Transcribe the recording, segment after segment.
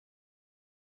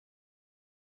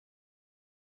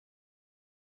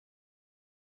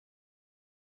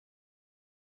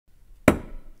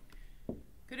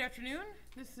Good afternoon.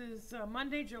 This is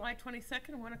Monday, July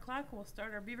 22nd, 1 o'clock. We'll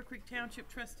start our Beavercreek Township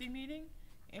trustee meeting.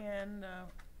 And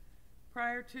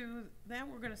prior to that,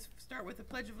 we're going to start with the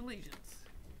Pledge of Allegiance.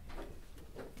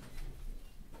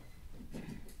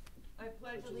 I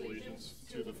pledge allegiance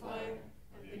to the flag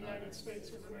of the United States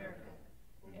of America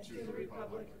and to the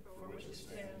republic for which it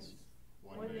stands,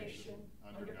 one nation,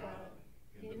 under God,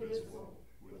 indivisible,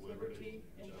 with liberty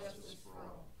and justice for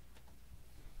all.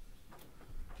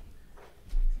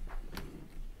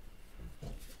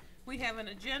 We have an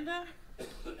agenda.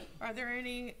 Are there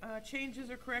any changes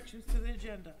or corrections to the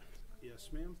agenda? Yes,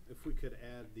 ma'am. If we could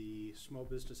add the Small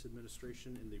Business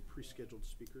Administration in the pre-scheduled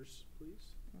speakers,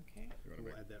 please. Okay.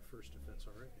 We'll add that first if that's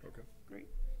all right. Okay. Great.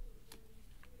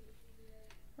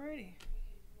 Alrighty.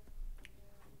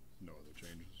 No other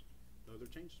changes? No other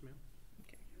changes, ma'am.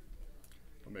 Okay.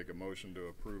 I'll make a motion to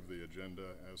approve the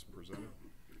agenda as presented,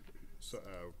 so,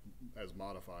 as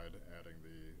modified, adding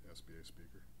the SBA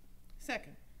speaker.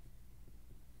 Second.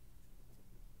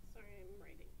 Sorry, I'm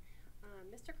writing.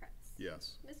 Mr. Kretz?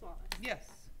 Yes. Ms. Wallace?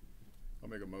 Yes. I'll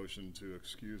make a motion to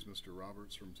excuse Mr.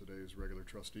 Roberts from today's regular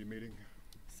trustee meeting.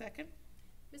 Second.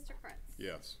 Mr. Kretz?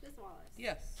 Yes. Ms. Wallace?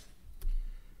 Yes.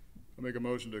 I'll make a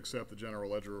motion to accept the general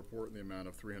ledger report in the amount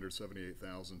of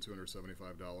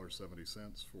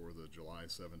 $378,275.70 for the July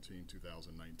 17,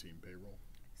 2019 payroll.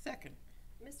 Second.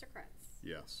 Mr. Kretz?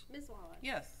 Yes. Ms. Wallace?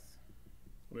 Yes.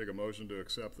 I'll make a motion to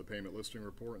accept the payment listing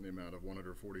report in the amount of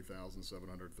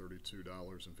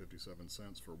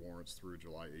 $140,732.57 for warrants through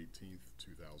July 18th,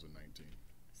 2019.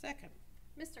 Second.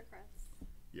 Mr. Kretz?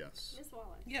 Yes. Ms.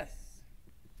 Wallace? Yes.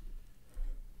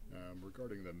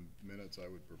 Regarding the minutes, I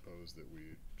would propose that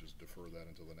we just defer that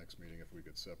until the next meeting. If we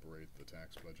could separate the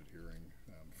tax budget hearing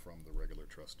from the regular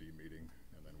trustee meeting,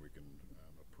 and then we can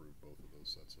approve both of those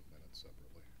sets of minutes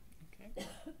separately. Okay.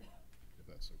 If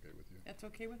that's okay with you. That's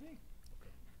okay with me.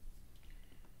 Okay.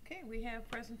 Okay, we have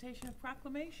presentation of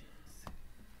proclamations.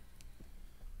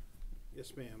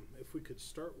 Yes, ma'am. If we could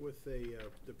start with the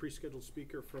pre-scheduled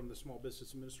speaker from the Small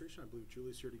Business Administration. I believe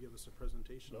Julie's here to give us a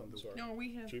presentation. No, on I'm the sorry. No,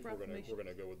 we have Chief, proclamations. we're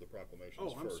gonna go with the proclamations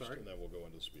Oh, I'm first, sorry. and then we'll go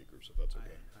into speakers, if that's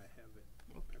okay. I have it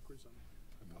backwards on.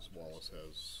 Ms. Wallace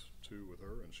has two with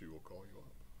her, and she will call you up.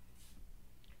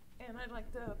 And I'd like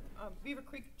the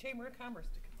Beavercreek Chamber of Commerce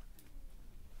to come up.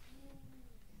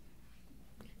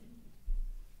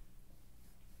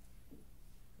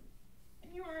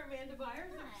 And you are Amanda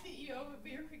Byers, I'm CEO of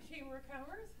Beavercreek Chamber of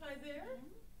Commerce. Hi there.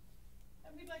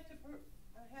 And we'd like to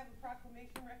have a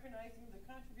proclamation recognizing the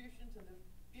contributions of the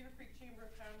Beavercreek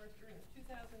Chamber of Commerce during the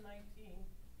 2019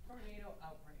 tornado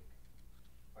outbreak.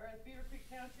 Whereas Beavercreek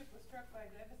Township was struck by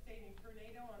a devastating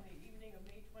tornado on the evening of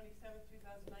May 27,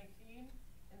 2019,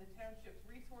 and the township's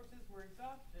resources were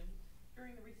exhausted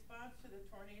during the response to the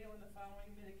tornado and the following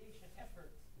mitigation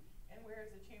efforts. And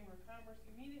whereas the Chamber of Commerce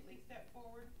immediately stepped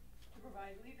forward to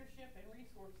provide leadership and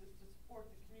resources to support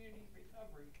the community's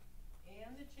recovery.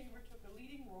 And the Chamber took a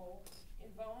leading role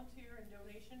in volunteer and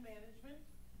donation management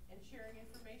and sharing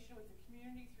information with the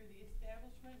community through the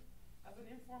establishment of an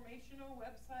informational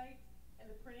website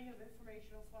and the printing of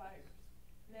informational flyers.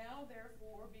 Now,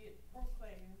 therefore, be it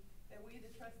proclaimed that we,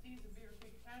 the trustees of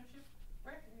Beavercreek Township,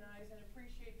 recognize and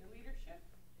appreciate the leadership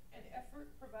and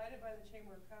effort provided by the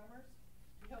Chamber of Commerce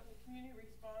to help the community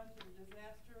respond to the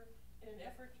disaster in an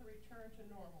effort to return to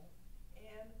normal.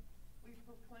 And we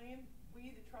proclaim,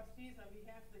 we, the trustees, on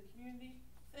behalf of the community,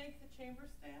 thank the Chamber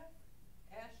staff,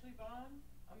 Ashley Bond,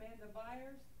 Amanda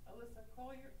Byers, Alyssa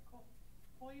Collier,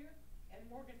 and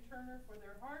Morgan Turner for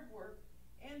their hard work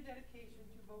and dedication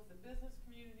to both the business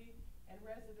community and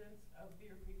residents of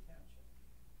Beavercreek Township.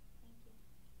 Thank you.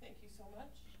 Thank you so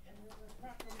much. And there's a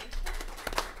proclamation.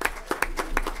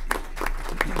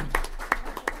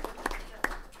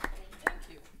 Thank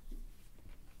you.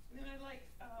 And then I'd like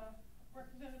a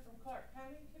representative from Clark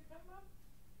County to come up.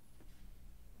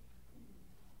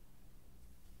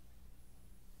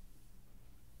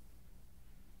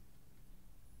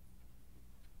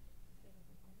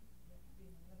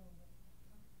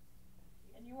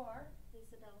 And you are?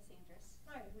 Lisa D'Alessandris.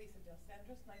 Hi, Lisa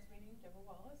D'Alessandris. Nice meeting you, Deborah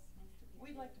Wallace. Nice to meet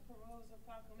We'd you. like to propose a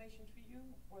proclamation to you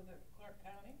for the Clark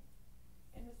County.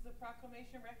 And this is a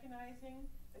proclamation recognizing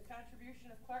the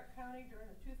contribution of Clark County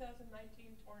during the 2019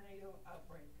 tornado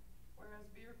outbreak. Whereas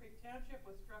Beavercreek Township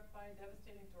was struck by a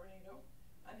devastating tornado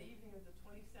on the evening of the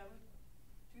 27th,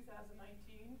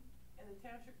 2019, and the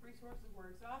township resources were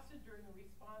exhausted during the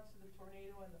response to the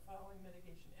tornado and the following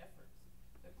mitigation efforts.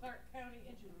 The Clark County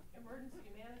Emergency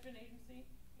Management Agency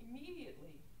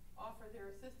immediately offered their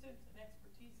assistance and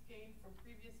expertise gained from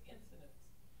previous incidents,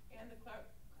 and the Clark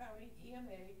County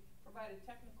EMA provided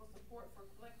technical support for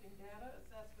collecting data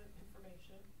assessment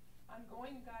information,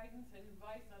 ongoing guidance and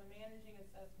advice on managing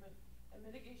assessment and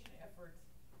mitigation efforts,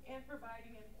 and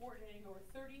providing and coordinating over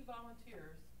 30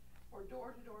 volunteers for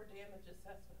door-to-door damage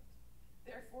assessment.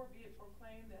 Therefore, be it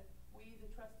proclaimed that we, the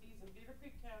trustees of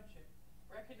Beavercreek Township,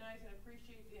 recognize and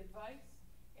appreciate the advice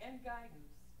and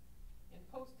guidance in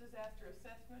post-disaster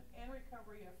assessment and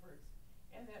recovery efforts,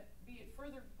 and that be it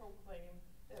further proclaimed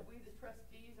that we, the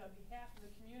trustees, on behalf of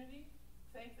the community,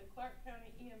 thank the Clark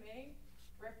County EMA,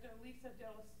 Director Lisa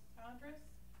Delisandres,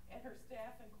 and her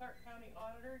staff, and Clark County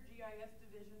Auditor, GIS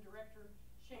Division Director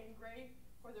Shane Gray,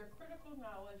 for their critical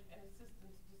knowledge and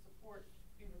assistance to support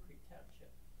Beavercreek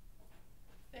Township.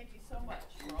 Thank you so much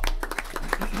for all your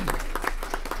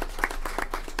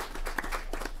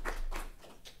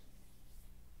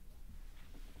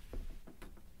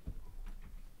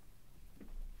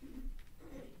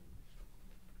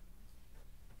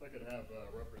If I could have a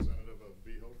representative of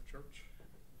Behope Church,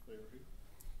 if they are here,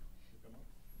 to come up.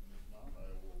 And if not, I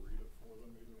will read it for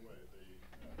them either way.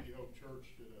 The Behope Church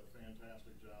did a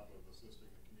fantastic job of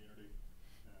assisting the community.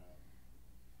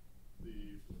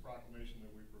 The proclamation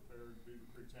that we prepared,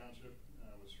 Beavercreek Township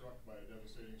was struck by a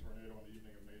devastating tornado on the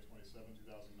evening of May 27,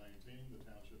 2019. The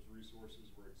township's resources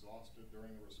were exhausted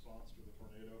during the response to the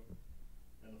tornado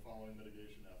and the following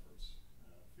mitigation efforts.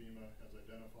 FEMA has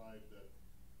identified that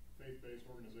faith-based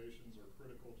organizations are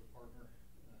critical to partner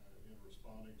in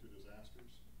responding to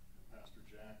disasters. Pastor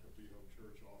Jack of Behope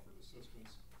Church offered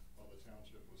assistance while the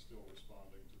township was still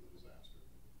responding to the disaster.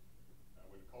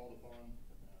 When called upon,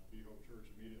 Behope Church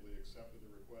immediately accepted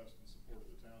the request in support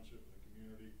of the township and the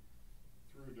community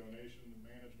through donation,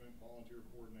 management, volunteer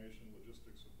coordination,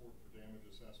 logistic support for damage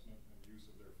assessment, and use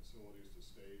of their facilities to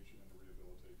stage and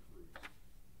rehabilitate crews.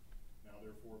 Now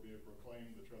therefore be it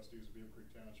proclaimed, the trustees of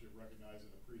Beavercreek Township recognize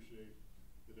and appreciate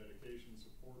the dedication and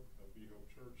support of Behope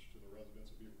Church to the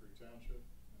residents of Beavercreek Township,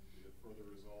 and be it further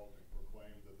resolved and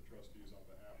proclaimed that the trustees on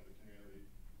behalf of the community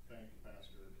thank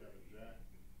Pastor Kevin Jack,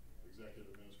 Executive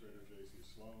Administrator J.C.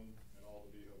 Sloan, and all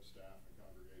the Behope staff and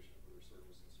congregation for their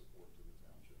service and support to the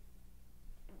township.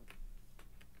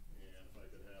 And if I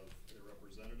could have a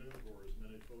representative, or as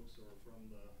many folks are from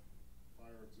the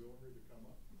fire auxiliary, to come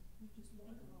up. Just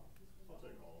one or all? I'll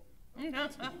take all of them.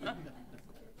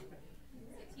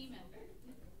 It's a team effort.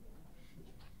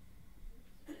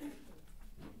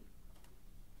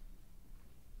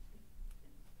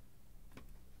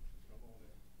 Come on in.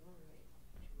 All right.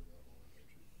 Sure we got all that,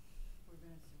 don't you? We're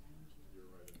gonna surround you. You're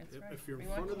right. That's If- right. If you're We in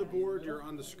want front of you the to- board, you're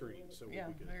on the screen, so we'll Yeah,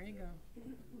 be good. there you go.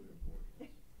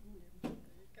 Oh,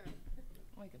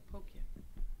 I could poke you.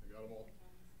 I got them all.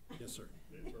 Yes, sir.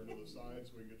 Okay, turn to the side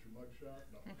so we can get your mug shot.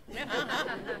 No.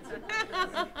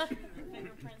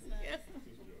 Fingerprints next.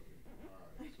 Just joking.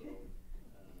 All right, so, to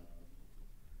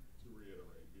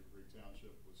reiterate, Beavercreek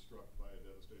Township was struck by a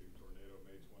devastating tornado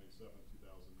May 27,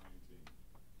 2019.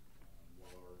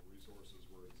 While our resources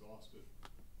were exhausted,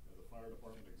 the fire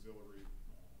department auxiliary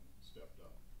stepped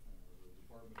up. The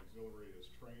department auxiliary has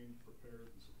trained, prepared,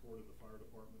 and supported the fire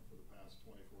department for the past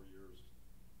 24 years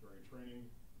during training,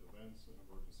 events, and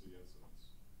emergency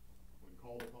incidents. When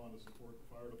called upon to support the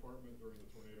fire department during the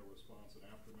tornado response and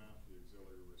aftermath, the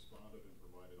auxiliary responded and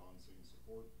provided on-scene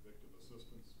support, victim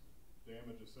assistance,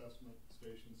 damage assessment,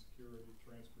 station security,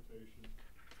 transportation,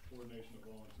 coordination of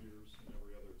volunteers, and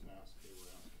every other task they were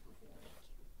asked to perform.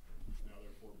 Now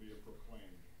therefore be it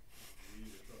proclaimed, we,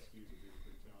 the trustees of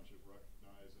Beavercreek Township,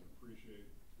 recognize and appreciate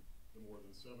the more than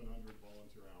 700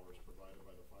 volunteer hours provided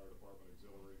by the fire department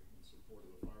auxiliary in support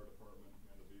of the fire department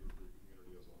and the Beavercreek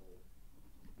community as a whole.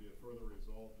 Be it further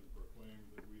resolved and proclaimed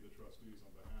that we, the trustees,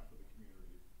 on behalf of the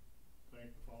community,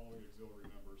 thank the following auxiliary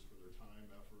members for their time,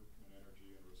 effort, and energy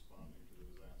in responding to the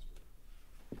disaster.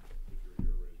 If you're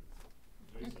here, raise your hand.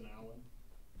 Jason Allen,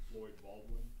 Floyd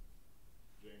Baldwin,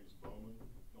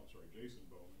 Jason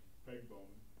Bowman, Peg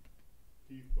Bowman,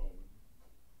 Keith Bowman,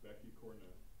 Becky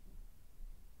Cornett,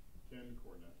 Ken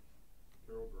Cornett,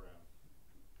 Carol Graff,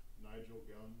 Nigel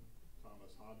Gunn,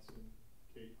 Thomas Hodson,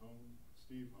 Kate Hone,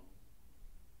 Steve Hone,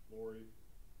 Lori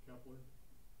Kepler,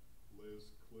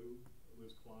 Liz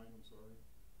Klein,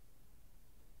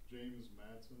 James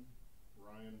Madsen,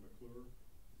 Ryan McClure,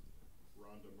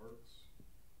 Rhonda Mertz,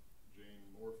 Jane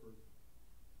Morford,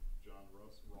 John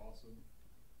Rawson,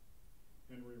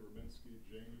 Henry Raminsky,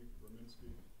 Jamie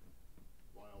Raminsky,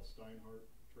 Lyle Steinhardt,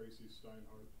 Tracy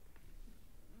Steinhardt,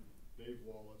 Dave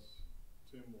Wallace,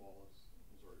 Tina Wallace.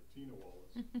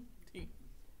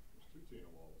 There's two Tina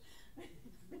Wallace.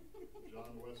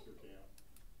 John Westerkamp,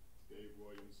 Dave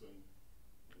Williamson,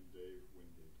 and Dave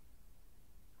Wingate.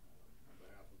 On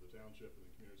behalf of the township Township and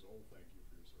the community as a whole, thank you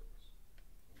for your service.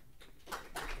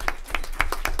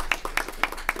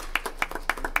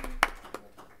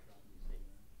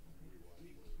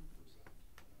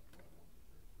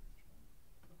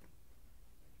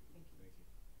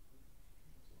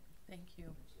 Thank you.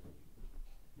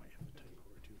 Might have a typo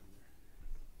or two in there.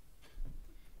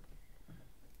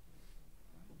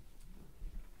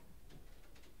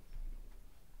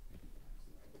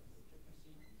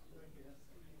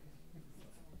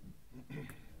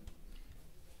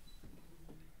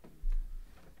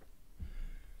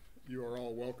 You are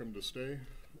all welcome to stay,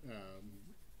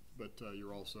 but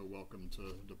you're also welcome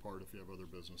to depart if you have other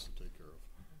business to take care of.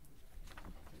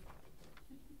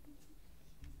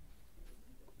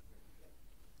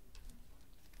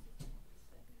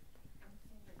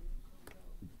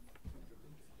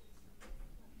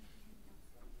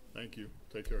 Thank you.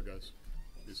 Take care, guys.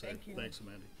 Be safe. Thank you. Thanks,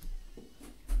 Amanda.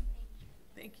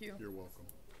 Thank you. You're welcome.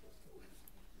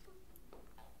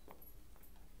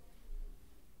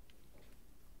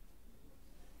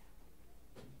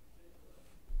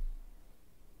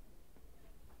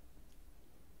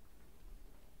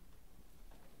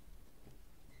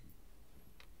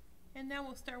 And now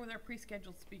we'll start with our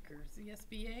pre-scheduled speakers. The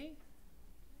SBA.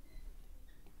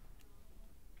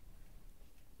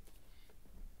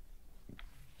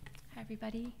 Hi,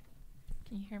 everybody.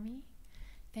 Can you hear me?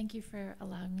 Thank you for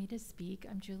allowing me to speak.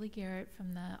 I'm Julie Garrett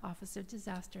from the Office of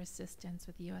Disaster Assistance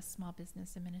with the U.S. Small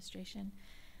Business Administration.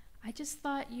 I just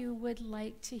thought you would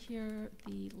like to hear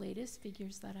the latest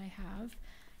figures that I have.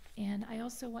 And I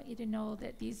also want you to know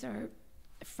that these are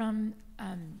from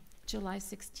July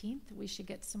 16th. We should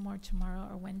get some more tomorrow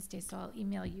or Wednesday, so I'll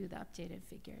email you the updated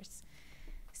figures.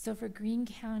 So for Greene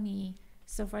County,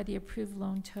 so far the approved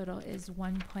loan total is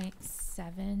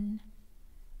 1.7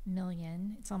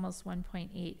 million. It's almost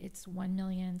 1.8. It's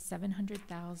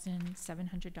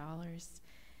 $1,700,700.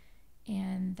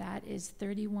 And that is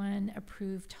 31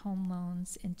 approved home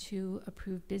loans and 2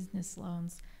 approved business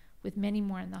loans, with many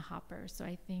more in the hopper. So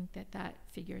I think that that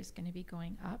figure is going to be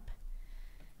going up.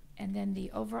 And then the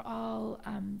overall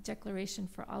declaration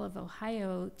for all of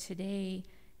Ohio today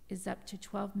is up to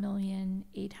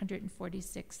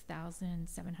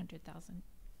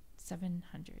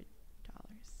 $12,846,700.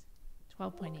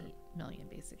 $12.8 million,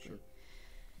 basically. Sure.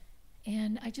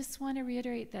 And I just want to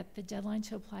reiterate that the deadline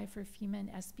to apply for FEMA and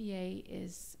SBA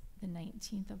is the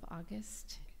 19th of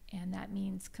August. And that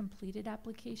means completed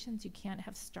applications. You can't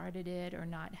have started it or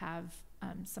not have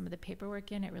some of the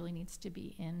paperwork in. It really needs to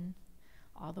be in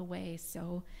all the way.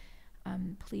 So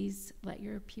please let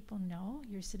your people know,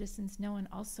 your citizens know, and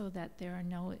also that there are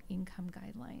no income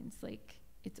guidelines. Like,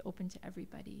 it's open to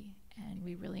everybody. And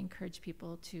we really encourage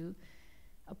people to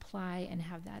apply and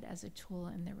have that as a tool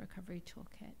in their recovery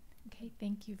toolkit. Okay,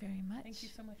 thank you very much. Thank you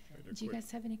so much. Do you guys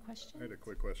have any questions? I had a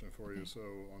quick question for you. Okay. So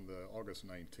on the August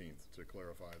 19th, to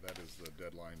clarify, that is the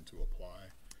deadline to apply.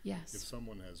 Yes. If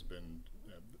someone has been,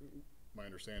 my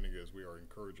understanding is we are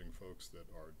encouraging folks that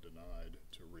are denied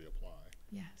to reapply.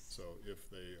 Yes. So if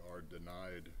they are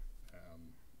denied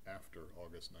after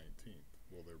August 19th,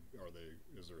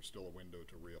 is there still a window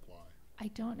to reapply? I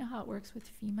don't know how it works with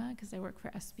FEMA because I work for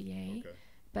SBA. Okay.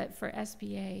 But for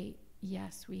SBA,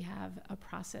 yes, we have a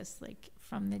process, like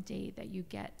from the date that you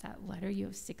get that letter, you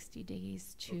have 60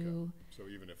 days to Okay. So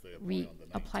even if they apply on the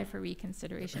 19th. apply for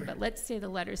reconsideration. But let's say the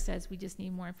letter says we just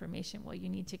need more information. Well, you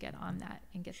need to get on that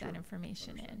and get Sure. that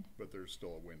information Understand. in. But there's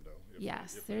still a window.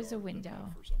 Yes, if they there's a are denied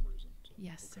window. for some reason. So,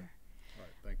 Yes, okay. sir. All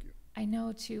right, thank you. I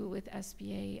know too with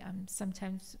SBA,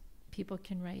 sometimes people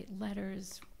can write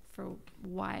letters for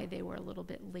why they were a little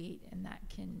bit late, and that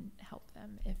can help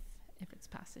them if it's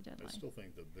past the I deadline. still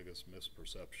think the biggest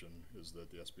misperception is that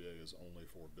the SBA is only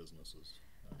for businesses.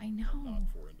 I know. And not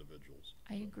for individuals.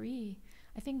 I So, agree.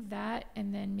 I think that,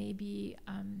 and then maybe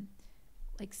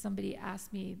like somebody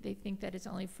asked me, they think that it's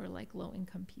only for like low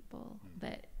income people,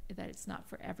 that it's not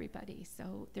for everybody.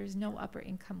 So there's no upper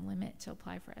income limit to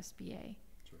apply for SBA.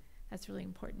 Sure. That's really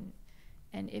important.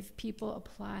 And if people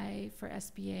apply for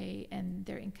SBA and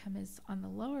their income is on the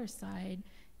lower side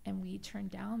and we turn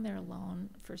down their loan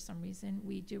for some reason,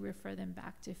 we do refer them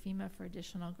back to FEMA for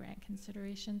additional grant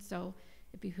consideration. So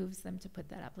it behooves them to put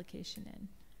that application in.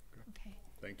 Okay.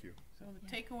 Thank you. So the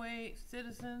Yeah. takeaway,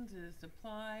 citizens, is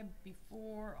apply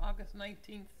before August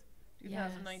 19th,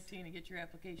 2019 to get your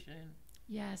application in.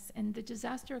 Yes, and the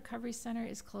Disaster Recovery Center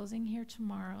is closing here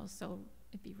tomorrow, so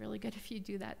it'd be really good if you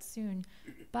do that soon.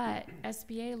 But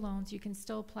SBA loans, you can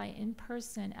still apply in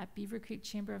person at Beavercreek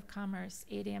Chamber of Commerce,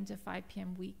 8 a.m. to 5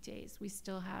 p.m. weekdays. We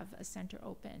still have a center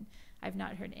open. I've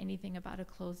not heard anything about a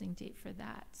closing date for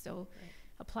that. So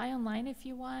apply online if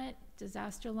you want,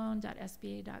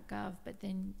 disasterloan.sba.gov, but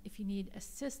then if you need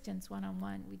assistance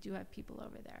one-on-one, we do have people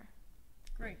over there.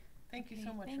 Great. Thank you so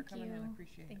Okay, much for thank coming in. I you.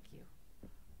 appreciate it. Thank you.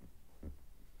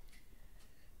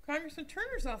 Congressman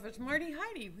Turner's office, Marty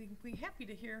Heidi, we'd be happy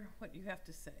to hear what you have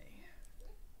to say.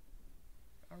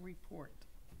 A report.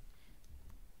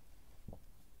 I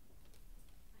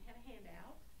have a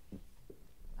handout.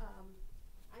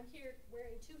 I'm here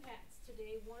wearing two hats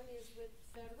today. One is with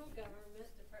federal government,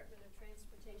 Department of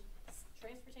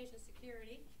Transportation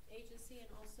Security Agency, and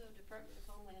also Department of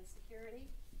Homeland Security,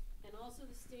 and also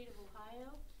the state of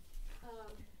Ohio.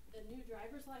 The new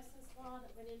driver's license law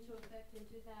that went into effect in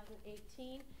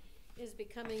 2018 is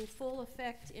becoming full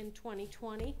effect in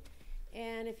 2020.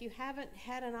 And if you haven't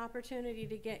had an opportunity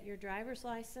to get your driver's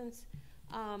license,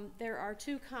 there are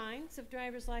two kinds of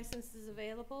driver's licenses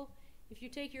available. If you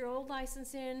take your old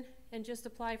license in and just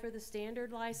apply for the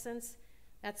standard license,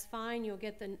 that's fine. You'll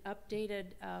get the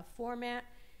updated format.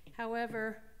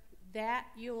 However, that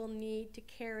you will need to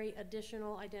carry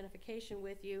additional identification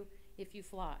with you if you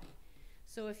fly.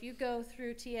 So if you go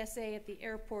through TSA at the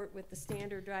airport with the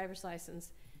standard driver's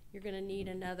license, you're going to need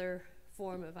another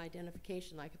form of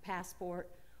identification like a passport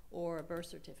or a birth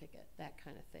certificate, that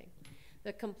kind of thing.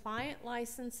 The compliant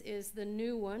license is the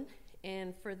new one,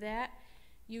 and for that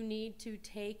you need to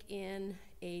take in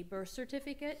a birth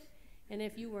certificate, and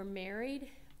if you were married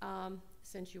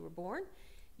since you were born,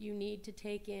 you need to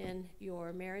take in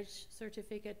your marriage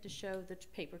certificate to show the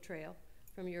paper trail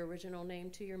from your original name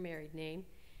to your married name,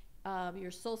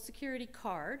 your Social Security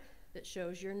card that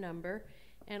shows your number,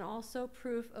 and also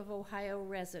proof of Ohio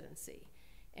residency.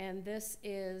 And this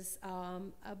is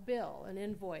a bill, an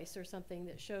invoice, or something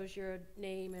that shows your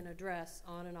name and address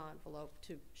on an envelope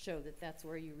to show that that's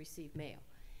where you receive mail.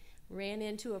 Ran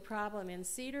into a problem in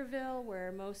Cedarville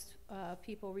where most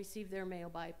people receive their mail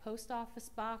by post office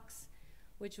box,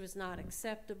 which was not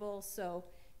acceptable. So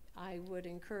I would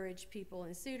encourage people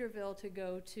in Cedarville to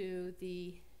go to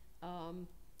the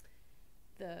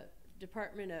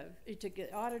Department of, to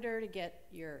get auditor to get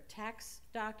your tax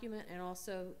document, and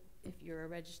also if you're a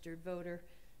registered voter,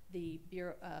 the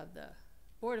Bureau, the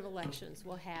Board of Elections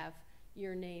will have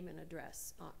your name and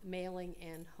address, mailing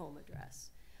and home address.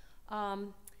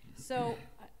 So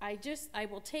I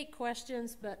will take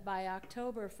questions, but by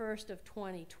October 1st of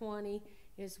 2020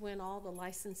 is when all the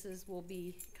licenses will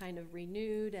be kind of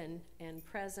renewed and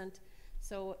present.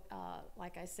 So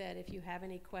like I said, if you have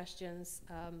any questions,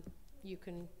 you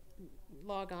can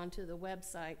log on to the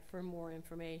website for more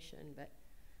information, but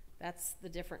that's the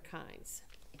different kinds.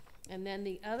 And then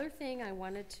the other thing I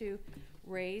wanted to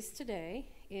raise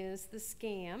today is the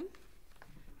scam,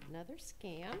 another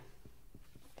scam.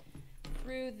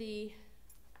 Through the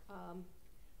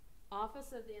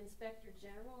Office of the Inspector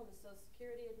General and the Social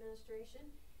Security Administration,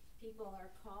 people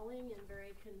are calling and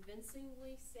very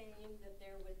convincingly saying that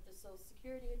they're with the Social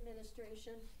Security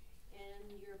Administration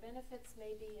and your benefits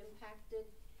may be impacted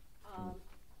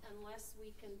unless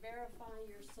we can verify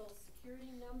your Social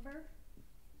Security number,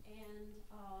 and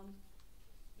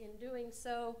in doing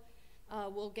so,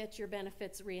 we'll get your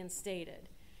benefits reinstated.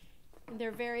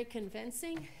 They're very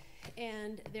convincing,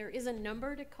 and there is a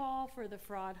number to call for the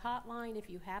fraud hotline if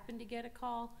you happen to get a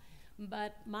call,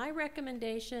 but my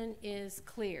recommendation is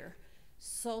clear.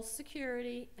 Social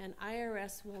Security and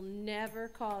IRS will never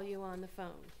call you on the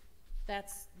phone.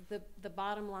 That's the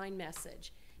bottom line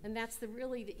message. And that's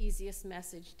really the easiest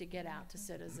message to get out to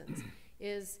citizens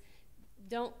is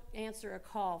don't answer a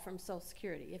call from Social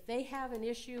Security. If they have an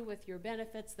issue with your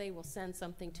benefits, they will send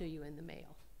something to you in the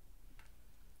mail.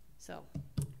 So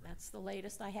that's the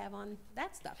latest I have on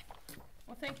that stuff.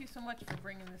 Well, thank you so much for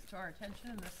bringing this to our attention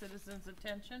and the citizens'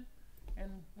 attention, and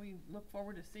we look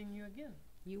forward to seeing you again.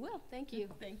 You will. Thank you.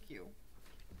 Thank you.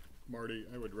 Marty,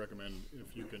 I would recommend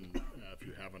if you can, if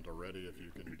you haven't already, if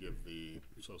you can give the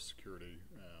Social Security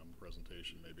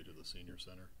presentation maybe to the Senior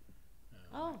Center.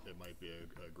 It might be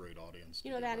a great audience.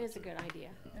 You know, that is a good idea.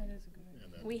 That is a good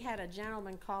idea. We had a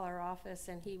gentleman call our office,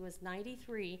 and he was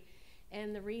 93,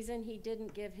 and the reason he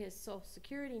didn't give his Social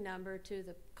Security number to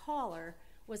the caller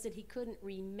was that he couldn't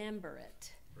remember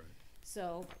it. Right.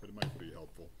 So, but it might be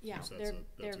helpful. yeah,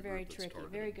 they're very tricky.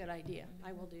 Very good idea.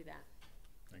 I will do that.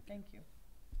 Thank you.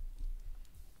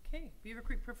 Okay,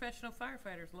 Beavercreek Professional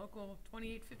Firefighters, Local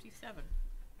 2857.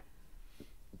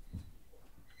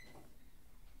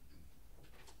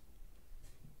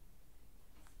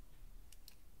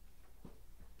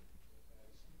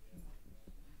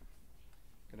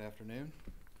 Good afternoon.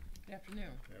 Good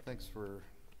afternoon. Thanks for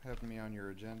having me on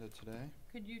your agenda today.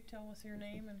 Could you tell us your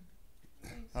name and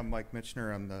please? I'm Mike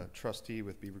Mitchner. I'm the trustee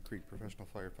with Beavercreek Professional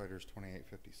Firefighters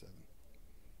 2857.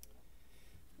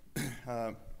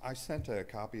 I sent a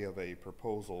copy of a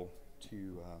proposal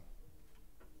to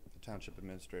the Township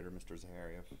Administrator, Mr.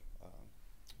 Zaharia,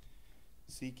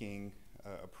 seeking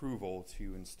approval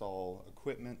to install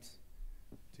equipment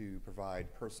to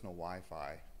provide personal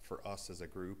Wi-Fi for us as a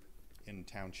group in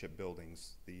township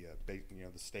buildings, the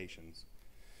stations.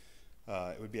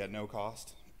 It would be at no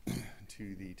cost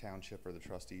to the township or the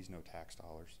trustees, no tax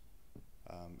dollars.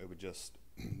 It would just,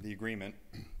 the agreement,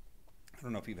 I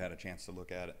don't know if you've had a chance to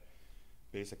look at it.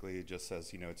 Basically, it just says,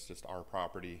 it's just our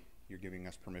property. You're giving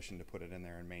us permission to put it in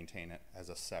there and maintain it as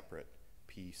a separate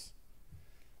piece.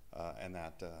 And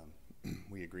that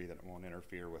we agree that it won't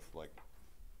interfere with like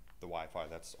the Wi-Fi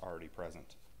that's already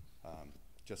present,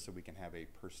 just so we can have a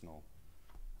personal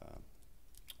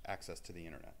access to the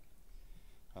internet.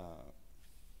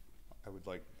 I would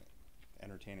like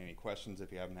entertain any questions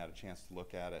if you haven't had a chance to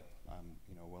look at it. I'm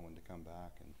willing to come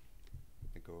back and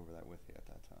go over that with you at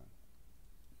that time.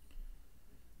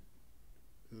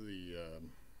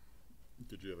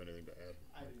 Did you have anything to add?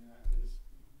 I do not.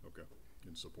 Okay,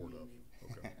 in support of.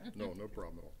 Okay, no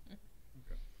problem at all.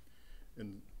 Okay,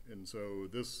 and so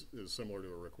this is similar to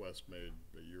a request made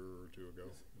a year or two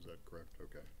ago. Is that correct?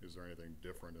 Okay. Is there anything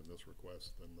different in this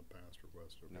request than the past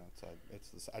request? Okay. No,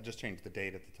 I just changed the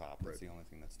date at the top. That's Right. the only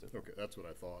thing that's different. Okay, that's what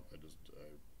I thought. I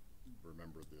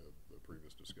remembered the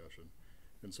previous discussion.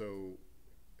 And so,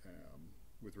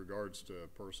 with regards to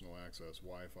personal access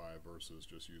Wi-Fi versus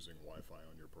just using Wi-Fi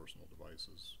on your personal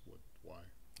devices, why?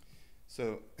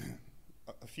 So,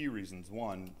 a few reasons.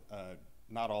 One,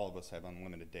 not all of us have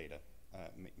unlimited data,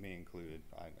 me included.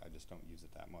 I just don't use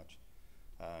it that much.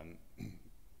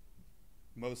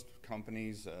 Most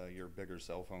companies, your bigger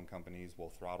cell phone companies, will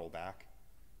throttle back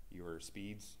your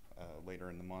speeds later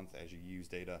in the month as you use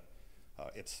data.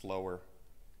 It's slower.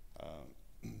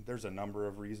 There's a number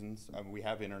of reasons. We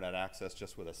have internet access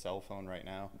just with a cell phone right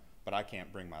now, but I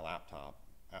can't bring my laptop.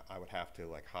 I would have to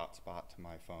like hotspot to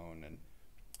my phone,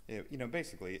 and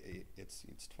basically it's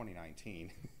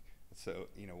 2019, so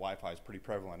Wi-Fi is pretty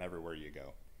prevalent everywhere you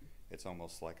go. It's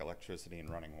almost like electricity and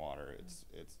running water. It's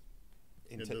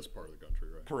In this part of the country,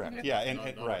 right? Correct. Yeah, and Not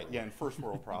right. everywhere. Yeah, and first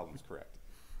world problems. Correct.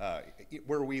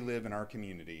 Where we live in our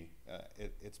community,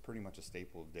 it's pretty much a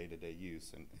staple of day-to-day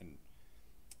use,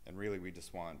 and really we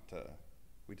just want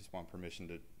permission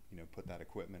to put that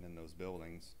equipment in those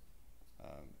buildings.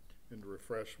 And to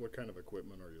refresh, what kind of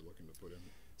equipment are you looking to put in?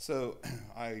 So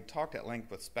I talked at length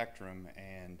with Spectrum,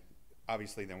 and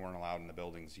obviously they weren't allowed in the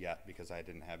buildings yet because I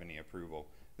didn't have any approval.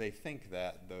 They think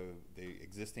that the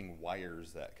existing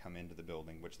wires that come into the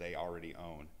building, which they already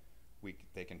own,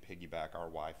 they can piggyback our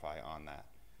Wi-Fi on that.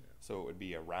 Yeah. So it would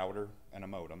be a router and a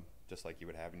modem, just like you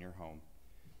would have in your home.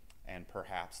 And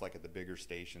perhaps, like at the bigger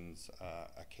stations,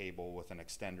 a cable with an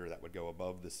extender that would go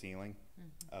above the ceiling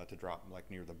to drop like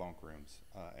near the bunk rooms.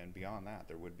 And beyond that,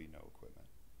 there would be no equipment.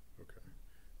 Okay.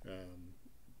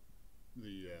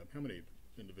 How many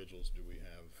individuals do we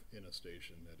have in a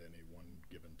station at any one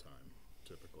given time,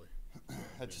 typically?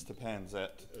 That just depends.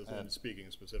 And speaking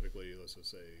specifically, let's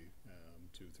just say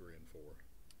 2, 3, and 4.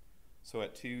 So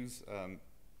at twos,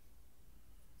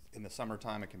 in the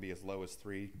summertime, it can be as low as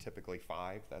 3, typically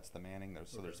 5. That's the manning.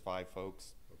 So Okay. there's 5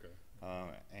 folks. Okay.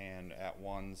 And at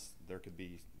ones, there could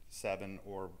be 7,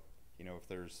 or if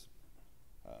there's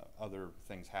other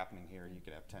things happening here, you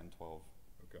could have 10, 12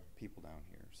 Okay. people down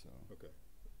here. So Okay.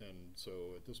 And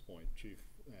so at this point, Chief,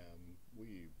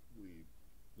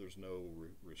 there's no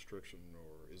restriction,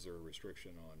 or is there a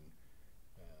restriction on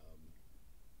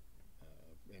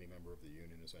any member of the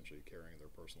union essentially carrying their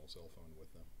personal cell phone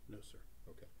with them? No, sir.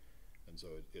 Okay. And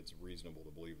so it's reasonable to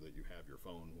believe that you have your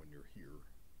phone when you're here.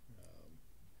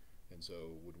 And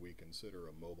so would we consider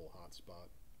a mobile hotspot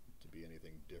to be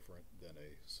anything different than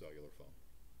a cellular phone?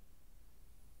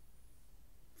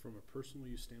 From a personal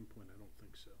use standpoint, I don't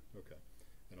think so. Okay.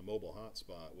 And a mobile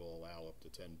hotspot will allow up to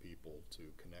 10 people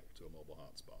to connect to a mobile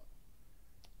hotspot.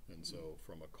 And so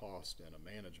from a cost and a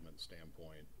management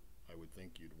standpoint, I would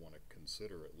think you'd want to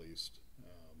consider at least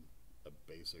a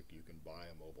basic, you can buy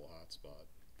a mobile hotspot.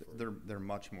 they're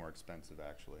much more expensive,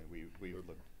 actually. We would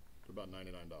look, For about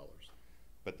 $99.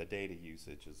 but the data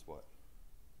usage is what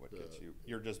gets The- you.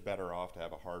 You're just better off to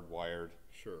have a hardwired.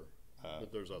 Sure.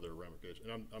 But there's other ramifications.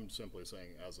 And I'm simply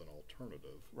saying as an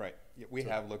alternative. Right. Yeah, we So-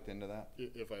 have looked into that.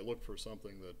 If I look for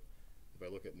something that, if I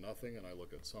look at nothing and I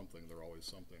look at something, there's always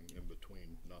something in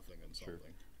between nothing and Sure.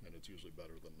 something. And it's usually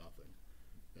better than nothing.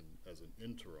 And as an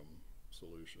interim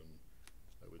solution,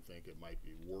 I would think it might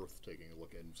be worth taking a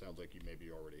look at, and it sounds like you maybe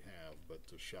already have, but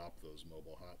to shop those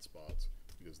mobile hotspots,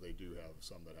 because they do have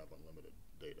some that have unlimited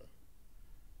data.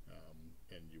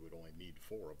 And you would only need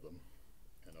 4 of them.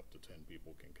 and up to 10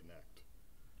 people can connect.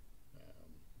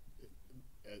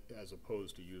 As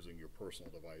opposed to using your personal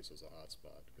device as a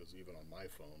hotspot, because even on my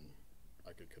phone,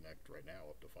 I could connect right now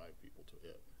up to 5 people to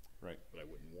it. Right. But I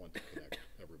wouldn't want to connect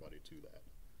everybody to that.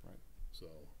 Right. So,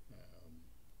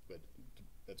 but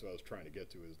that's what I was trying to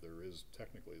get to, is there's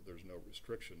no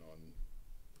restriction on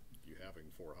you having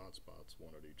 4 hotspots,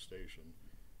 1 at each station,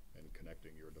 and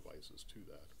connecting your devices to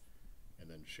that, and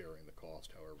then sharing the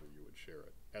cost however you would share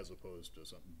it, as opposed to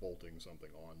bolting something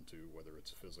onto, whether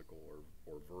it's physical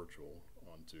or virtual,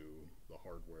 onto the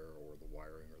hardware or the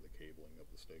wiring or the cabling of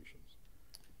the stations,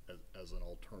 as an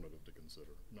alternative to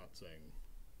consider. Not saying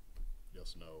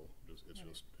yes, no, it's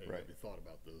just, hey, Right. have you thought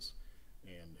about this,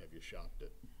 and have you shopped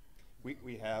it?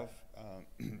 We have,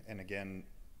 and again,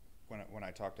 when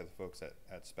I talk to the folks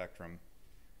at Spectrum,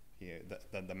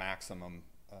 the maximum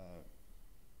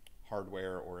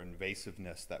hardware or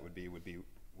invasiveness that would be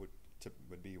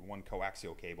 1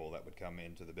 coaxial cable that would come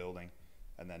into the building,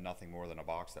 and then nothing more than a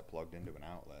box that plugged into an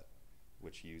outlet,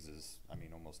 which uses, I mean,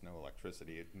 almost no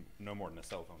electricity, no more than a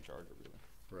cell phone charger, really.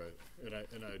 Right,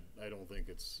 and I don't think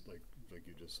it's like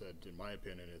you just said. In my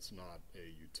opinion, it's not a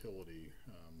utility.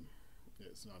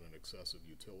 It's not an excessive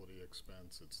utility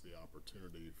expense. It's the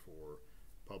opportunity for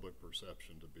public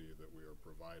perception to be that we are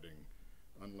providing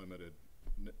unlimited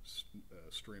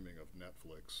streaming of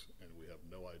Netflix, and we have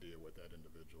no idea what that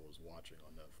individual is watching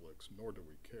on Netflix, nor do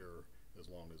we care, as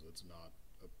long as it's not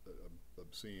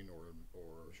obscene or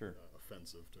Sure.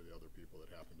 Offensive to the other people that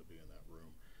happen to be in that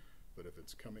room. But if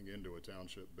it's coming into a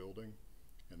township building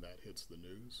and that hits the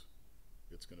news,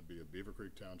 it's going to be a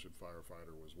Beavercreek Township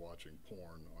firefighter was watching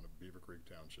porn on a Beavercreek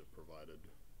Township provided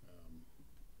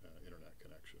internet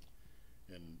connection.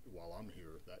 And while I'm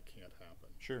here, that can't happen.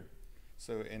 Sure.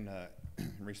 So in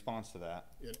response to that,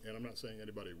 And I'm not saying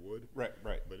anybody would. right,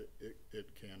 But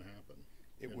it can happen.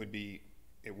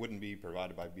 it wouldn't be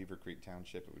provided by Beavercreek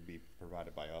Township. It would be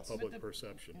provided by us. Public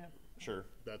perception. Yeah. Sure.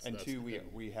 That's And the 2, thing.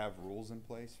 we have rules in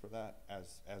place for that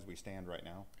as we stand right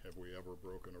now. Have we ever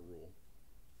broken a rule?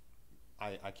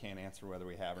 I can't answer whether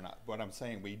we have or not, but I'm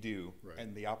saying we do, Right.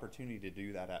 and the opportunity to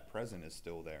do that at present is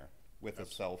still there with a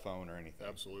cell phone or anything.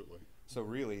 Absolutely. So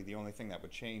really, the only thing that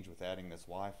would change with adding this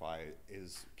Wi-Fi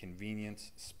is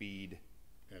convenience, speed.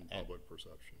 And public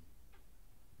perception.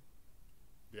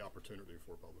 The opportunity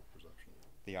for public perception.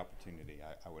 The opportunity,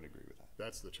 I would agree with that.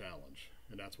 That's the challenge.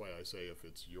 And that's why I say if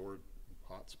it's your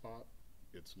hotspot,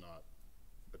 it's not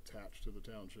attached to the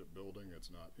township building.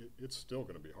 It's still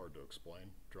going to be hard to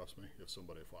explain, trust me, if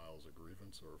somebody files a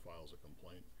grievance or files a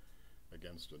complaint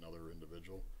against another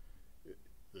individual.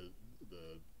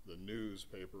 The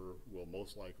newspaper will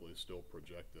most likely still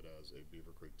project it as a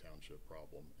Beavercreek Township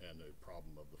problem and a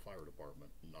problem of the fire department,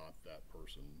 not that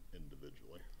person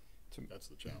individually. That's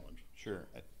the challenge. Sure.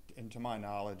 And to my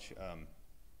knowledge,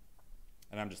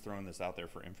 and I'm just throwing this out there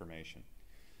for information,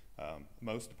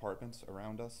 most departments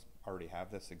around us already have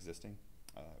this existing.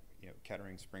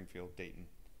 Kettering, Springfield, Dayton.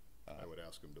 I would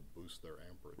ask them to boost their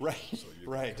amperage. Right, so you can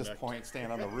right. Just connect.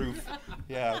 stand on the roof.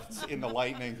 Yeah, it's in the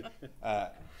lightning.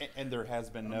 And there has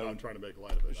been I'm no. not trying to make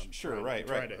light of it. I'm Sure, trying, right,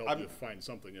 trying right. to help I'm- you find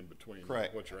something in between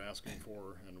Correct. what you're asking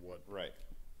for and what. Right.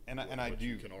 And I what do.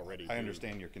 you can already I do.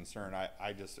 understand your concern.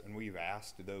 And we've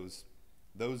asked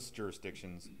those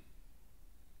jurisdictions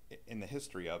in the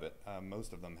history of it.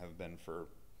 Most of them have been for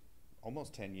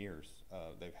almost 10 years.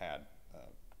 They've had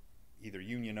either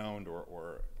union owned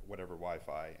or whatever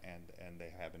Wi-Fi, and they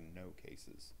have in no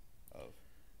cases of.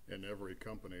 And every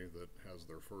company that has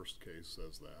their first case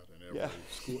says that, and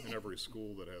every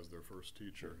school that has their first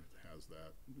teacher has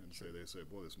that, and they say,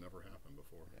 boy, this never happened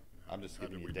before. Yeah. How- I'm just how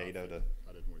giving did you we not data think- to.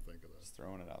 How didn't we think of that? Just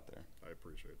throwing it out there. I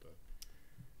appreciate that.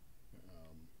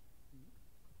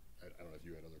 I don't know if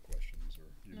you had other questions, or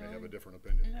you may have a different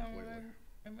opinion No, completely.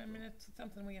 I mean, it's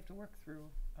something we have to work through,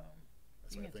 So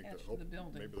being I think that attached to the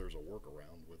building. maybe there's a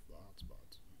workaround with the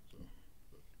hotspots. So,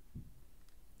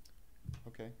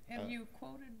 Okay. Have you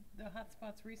quoted the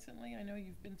hotspots recently? I know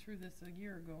you've been through this a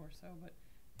year ago or so, but,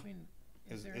 I mean,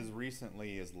 is there? As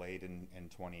recently as late in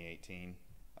 2018,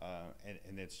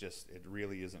 and it's just, it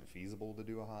really isn't feasible to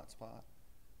do a hotspot.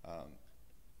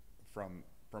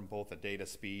 From both a data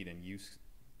speed and use.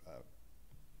 they're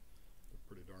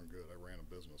pretty darn good. I ran a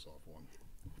business off one.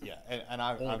 Yeah, and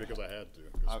I've. Only I've- because I had to,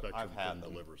 because I've Spectrum had couldn't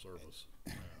them. deliver service.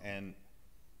 And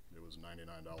It was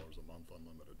 $99 a month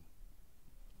unlimited.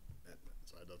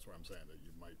 So that's why I'm saying that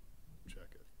you might check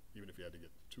it, even if you had to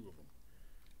get 2 of them.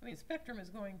 I mean, Spectrum is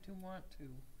going to want to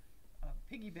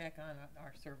piggyback on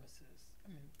our services, I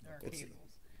mean, our It's-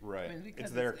 cables. right, I mean, because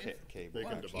it's their it's- cable. They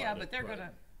can Well, divide yeah, it, but they're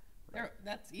right. gonna,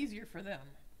 that's easier for them,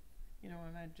 and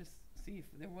I just, see if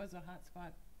there was a hot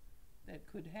spot that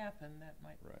could happen, that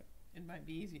might, Right. it might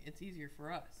be easy, it's easier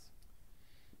for us.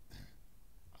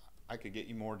 I could get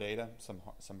you more data,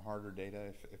 some harder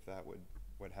data if that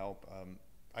would help.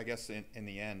 I guess in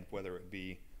the end, whether it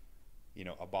be, you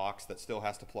know, a box that still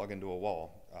has to plug into a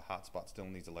wall, a hotspot still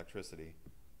needs electricity,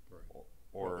 Right. or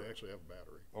Well, they actually have a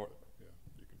battery. or- Yeah,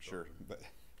 you can sure, charge it. but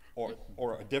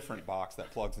or a different box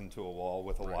that plugs into a wall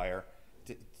with a Right. wire.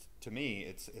 To me,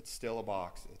 it's still a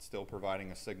box. It's still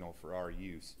providing a signal for our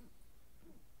use.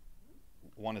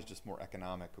 One is just more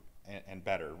economic and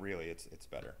better. Really, it's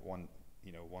better. One,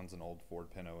 you know, one's an old Ford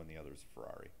Pinto and the other's a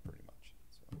Ferrari, pretty much.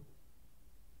 So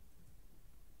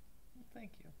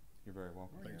Thank you. you're very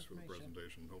welcome. More Thanks for the information.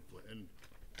 presentation, hopefully, and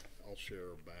I'll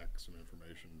share back some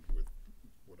information with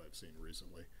what I've seen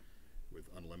recently with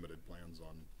unlimited plans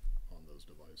on those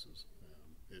devices.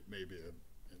 It may be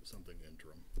something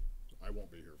interim. I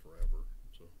won't be here forever,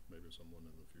 so maybe someone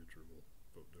in the future will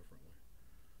vote differently.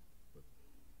 But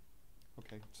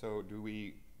Okay, so do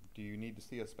you need to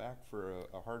see us back for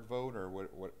a hard vote, or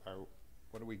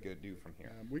what do we good do from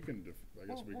here? we can, I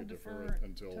guess we We'll could defer defer it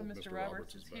until till Mr.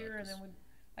 Roberts is back. here, and 'Cause- then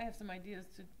I have some ideas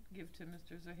to give to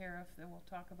Mr. Zahara that we'll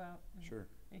talk about. Sure.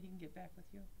 And he can get back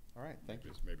with you. All right, thank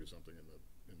you. Maybe something in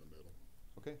the middle.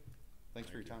 Okay, thanks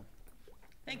for your Thank time.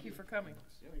 Thank you for coming.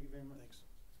 Thank you very much. Thanks.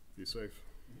 Be safe.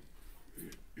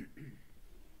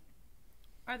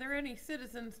 Are there any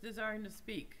citizens desiring to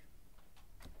speak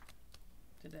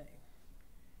today?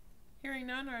 Hearing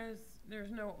none,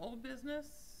 there's no old business,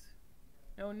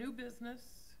 no new business.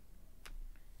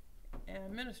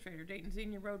 Administrator, Dayton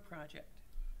Xenia Road Project.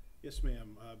 Yes,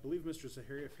 ma'am. I believe Mr.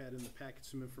 Zaharieff had in the packet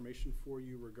some information for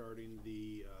you regarding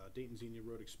the Dayton Xenia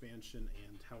Road expansion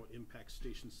and how it impacts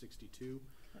Station 62.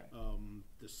 Correct.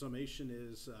 The summation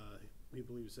is he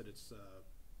believes that it's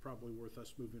probably worth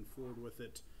us moving forward with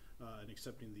it and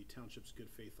accepting the township's good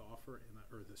faith offer,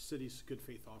 or the city's good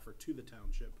faith offer to the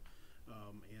township.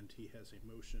 And he has a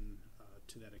motion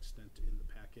to that extent in the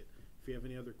packet. If you have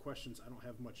any other questions, I don't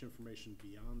have much information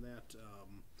beyond that,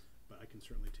 but I can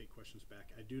certainly take questions back.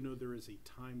 I do know there is a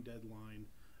time deadline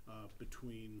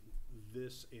between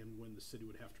this and when the city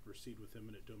would have to proceed with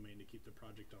eminent domain to keep the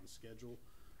project on schedule.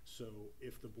 So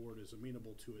if the board is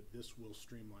amenable to it, this will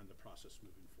streamline the process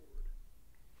moving forward.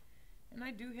 And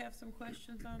I do have some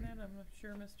questions on that. I'm not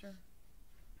sure Mr.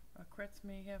 Kretz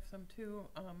may have some too.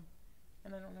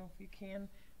 And I don't know if you can.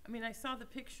 I mean, I saw the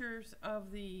pictures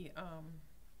of the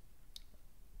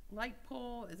light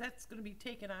pole. That's going to be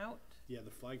taken out? Yeah,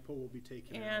 the flagpole will be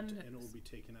taken out, And and it will be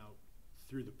taken out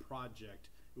through the project.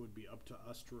 It would be up to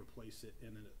us to replace it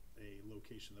in a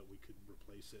location that we could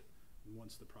replace it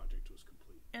once the project was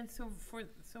complete. And so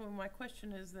my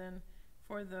question is then,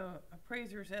 for the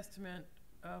appraiser's estimate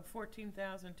of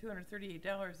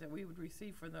 $14,238 that we would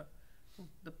receive for the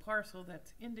parcel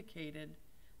that's indicated,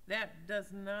 that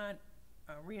does not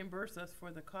reimburse us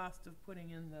for the cost of putting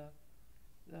in the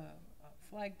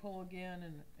flagpole again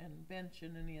and bench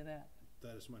and any of that.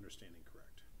 That is my understanding,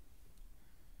 correct.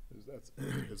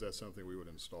 Is that something we would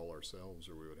install ourselves,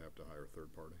 or we would have to hire a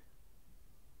third party?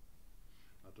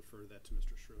 I'll defer that to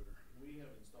Mr. Schroeder. We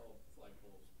have installed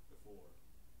flagpoles before.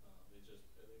 It's just,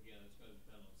 again, it's gonna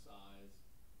depend on size.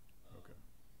 Okay.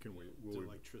 Will The we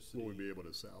electricity. be able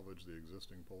to salvage the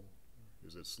existing pole?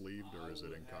 Is it sleeved, or is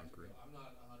it in concrete? I'm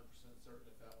not 100% certain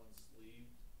if that one's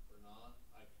sleeved or not.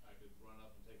 I could run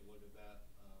up and take a look at that,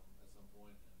 at some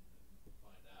point and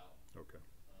find out. Okay.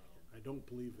 I don't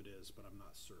believe it is, but I'm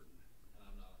not certain. And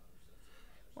I'm not 100% certain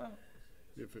either. Well,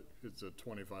 If it's a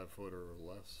 25-foot or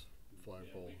less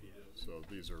flagpole, we can do it. so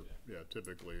these are,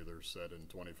 typically they're set in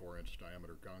 24-inch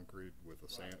diameter concrete with a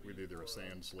sand, with either a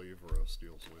sand sleeve or a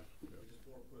steel sleeve. We just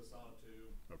put a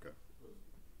sonotube, Okay, put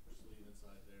a sleeve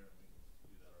inside there, and we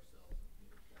can do that ourselves.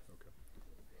 okay.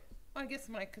 I guess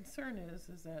my concern is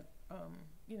that,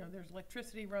 there's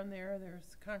electricity run there,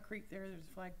 there's concrete there, there's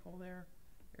a flagpole there,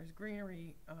 there's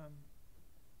greenery,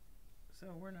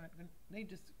 so we're not gonna, they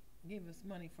just gave us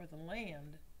money for the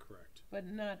land, Correct. but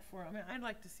not for, I'd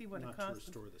like to see what it Not to costs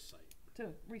restore the site.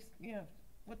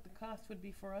 what the cost would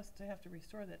be for us to have to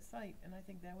restore that site, and I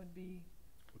think that would be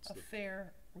What's a the,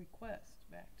 fair request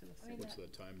back to the I mean, city. what's the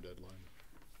time deadline?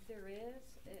 There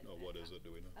is. Oh, what is it, do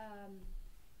we know?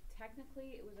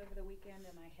 Technically, it was over the weekend,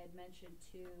 and I had mentioned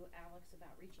to Alex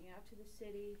about reaching out to the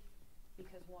city,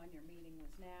 because one, your meeting was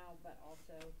now, but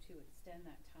also to extend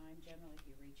that time. Generally, if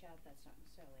you reach out, that's not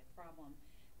necessarily a problem,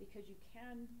 because you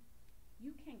can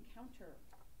make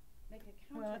a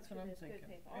Well, counter that's what to I'm this good thinking,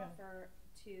 faith yeah. offer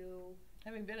to.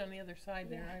 Having been on the other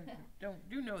side there, Yeah. I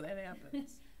do know that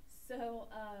happens. So,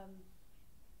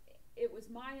 it was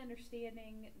my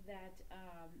understanding that,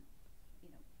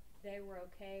 they were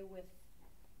okay with,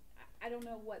 I don't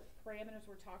know what parameters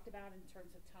were talked about in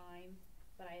terms of time,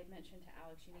 but I had mentioned to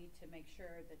Alex, you need to make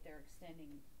sure that they're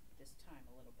extending this time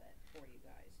a little bit for you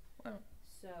guys. Well,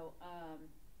 So,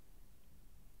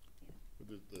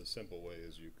 The simple way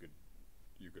is we could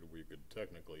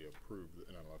technically approve,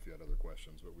 and I don't know if you had other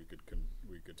questions, but we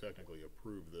could technically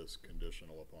approve this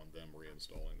conditional upon them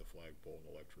reinstalling the flagpole and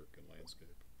electric and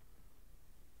landscape.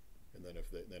 And then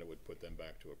then it would put them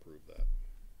back to approve that.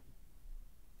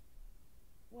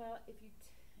 well,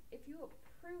 if you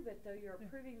approve it, though, you're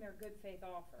approving their good faith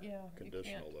offer. yeah, you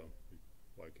Conditional can't. though,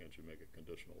 why can't you make it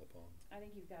conditional upon? I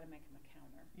think you've gotta make them a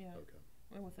counter. Yeah, Okay.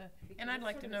 well, with that, Because and I'd it's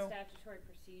like to sort of know, a statutory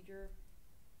procedure,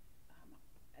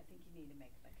 I think you need to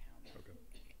make them a counter. Okay.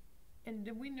 and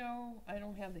do we know, I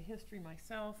don't have the history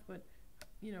myself, but,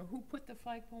 you know, who put the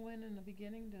flagpole in the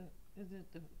beginning? Is it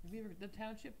the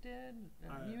township did,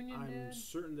 Union I'm did?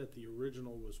 certain that the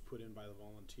original was put in by the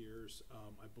volunteers.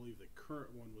 I believe the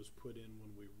current one was put in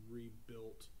when we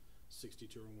rebuilt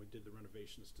 62, or when we did the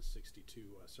renovations to 62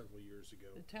 several years ago.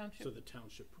 The township? So the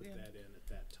township put Yeah. that in at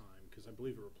that time, because I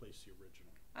believe it replaced the original.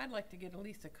 I'd like to get at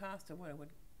least a cost of what it would,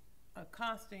 a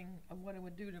costing of what it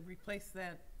would do to replace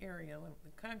that area, like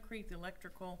the concrete, the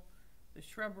electrical, the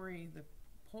shrubbery, the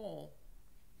pole,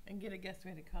 and get a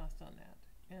guesstimated cost on that.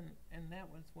 And that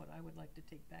was what I would like to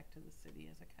take back to the city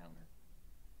as a counter.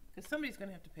 Cause somebody's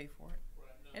gonna have to pay for it.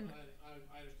 Right, no, And-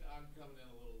 I understand, I'm coming in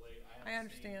a little late, I I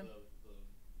haven't seen understand.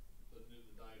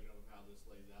 the diagram of how this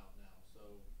lays out now, so,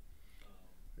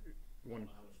 I One,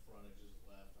 don't know how much frontage is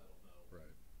left, I don't know.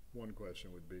 right. One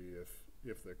question would be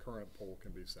if the current pole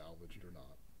can be salvaged or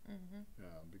not.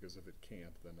 Because if it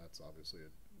can't, then that's obviously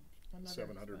Another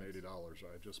 $780.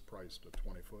 I just priced a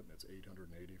 20-foot, and it's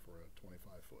 $880 for a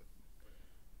 25-foot.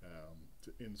 To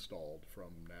installed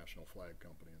from National Flag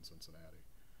Company in Cincinnati,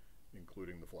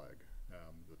 including the flag,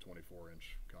 the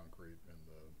 24-inch concrete and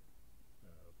the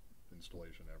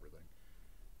installation, everything.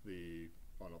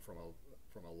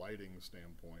 From a lighting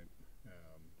standpoint,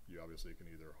 you obviously can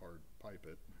either hard pipe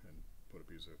it and put a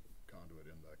piece of conduit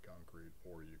in that concrete,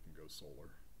 or you can go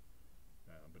solar.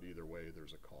 But either way,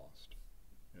 there's a cost.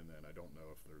 And then I don't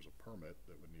know if there's a permit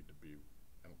that would need to be,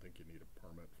 I don't think you need a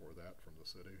permit for that from the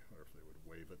city, or if they would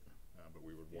waive it, but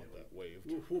we would want that waived.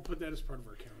 We'll put that as part of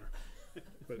our counter.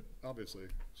 But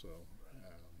obviously, so,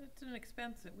 It's an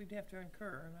expense that we'd have to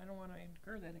incur, and I don't wanna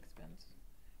incur that expense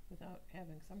without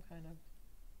having some kind of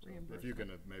so reimbursement. if you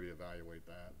can maybe evaluate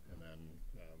that, and then,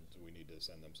 do we need to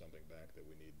send them something back that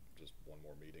we need just one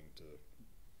more meeting to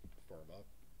firm up,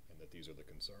 and that these are the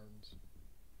concerns?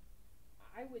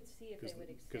 I would see if they would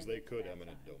extend Because they it to could that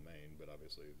eminent time. domain, but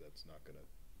obviously that's not gonna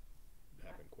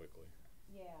happen quickly.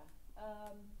 Yeah,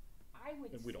 I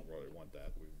would. And we don't really want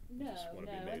that, we No, just wanna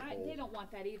no, be made and whole. they don't want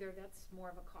that either, that's more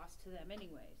of a cost to them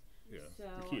anyways. Yeah, So,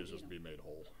 the key is you just to know. be made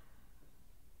whole.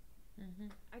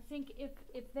 I think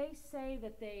if they say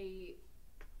that they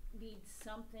need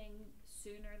something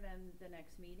sooner than the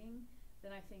next meeting,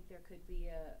 then I think there could be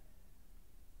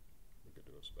We could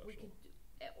do a special.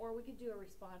 we could do a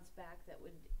response back that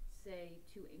would say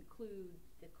to include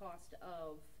the cost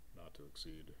of, Not to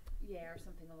exceed. yeah, or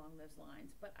something along those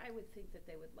lines, but I would think that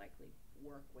they would likely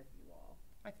work with you all.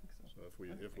 I think so. So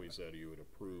if we said you would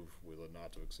approve with a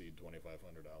not to exceed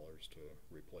 $2,500 to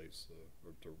replace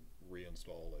or to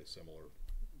reinstall a similar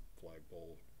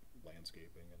flagpole,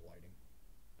 landscaping and lighting,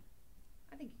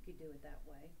 I think you could do it that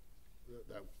way.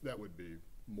 that would be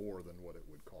more than what it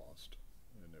would cost,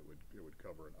 and it would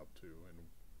cover an up to, and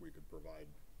we could provide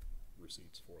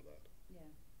receipts for that. Yeah.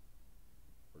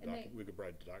 Or And we could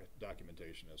provide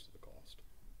documentation as to the cost,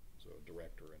 so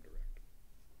direct or indirect.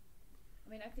 I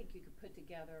mean, I think you could put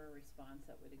together a response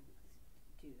that would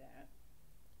do that.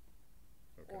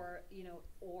 Okay. Or,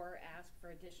 or ask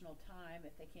for additional time.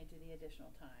 If they can't do the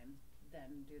additional time,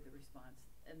 then do the response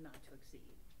and not to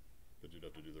exceed. But you'd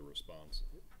have to do the response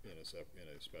in a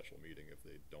special meeting if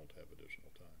they don't have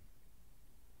additional time.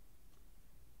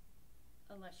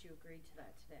 Unless you agreed to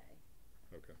that today.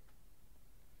 Okay.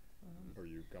 Are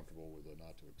you comfortable with a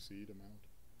not to exceed amount?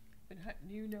 But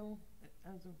do you know,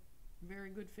 as a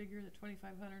very good figure, that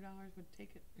 $2,500 would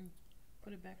take it and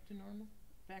put it back to normal,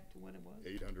 back to what it was?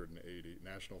 880,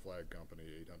 National Flag Company,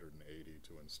 880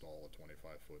 to install a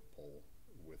 25-foot pole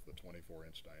with the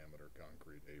 24-inch diameter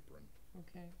concrete apron.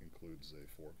 Okay, Includes a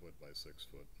 4-foot by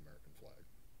 6-foot American flag.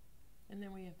 and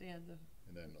then we have to add the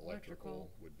And then electrical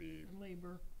would be,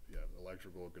 labor. yeah,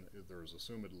 electrical, there's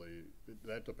assumedly,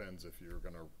 that depends if you're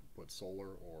gonna put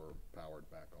solar or powered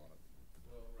back on it.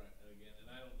 Well, right, and again, and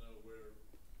I don't know where,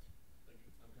 like,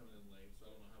 I'm coming in late, so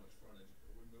I don't know how much frontage,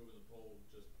 are we moving the pole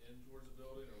just in towards the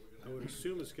building, or are we gonna? I would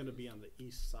assume it's gonna be on the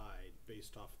east side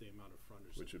based off the amount of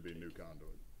frontage. Which would be new taken.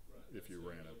 conduit, Right, if you so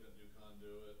ran you're it. looking at new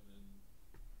conduit and then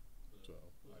So,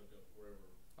 the hookup wherever,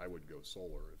 I would go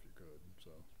solar if you could, so.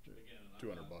 again, and I'm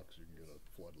 $200 not- you can get a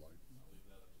floodlight. I'll leave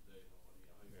that up to Dave on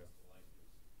what how he Yeah. wants to like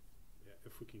this. Yeah,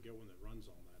 if we can get one that runs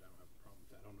all night, I don't have a problem with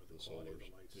that. I don't know the The quality of the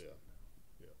solars, lights. yeah.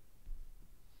 Yeah.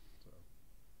 So.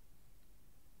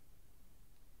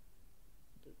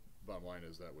 Bottom line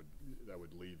is that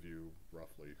would leave you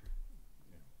roughly,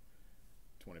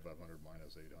 2,500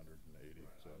 minus 880, Right,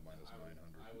 so minus I would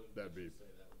 900. That'd be venture to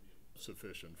say that would be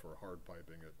sufficient for hard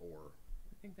piping it or,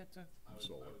 I think that's a, I would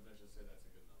solar. venture to say that's a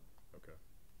good number. okay,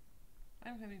 I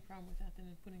don't have any problem with that,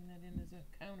 then putting that in as a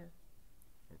counter.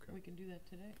 okay. We can do that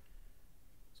today.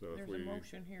 So if There's a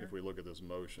motion here. If we look at this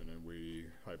motion and we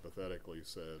hypothetically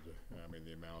said, in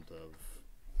the amount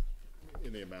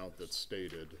that's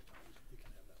stated, You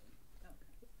can have that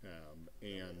one.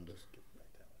 and Just give it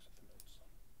back to Alex at the notes.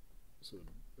 so,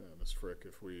 Ms. Frick,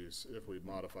 if we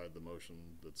modified the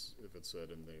motion, if it said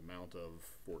in the amount of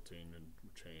 14 and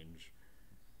change,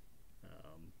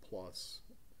 plus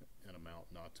an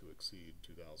amount not to exceed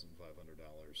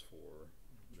 $2,500 for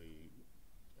the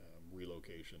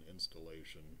relocation,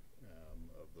 installation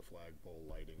of the flagpole,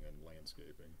 lighting, and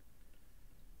landscaping.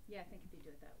 Yeah, I think if you do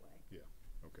it that way. Yeah,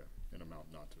 okay, an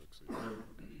amount not to exceed.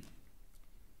 Okay.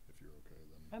 If you're okay,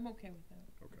 then. I'm okay with that.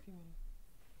 Okay. If you wanna.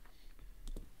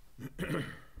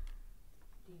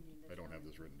 Do you need I don't have one?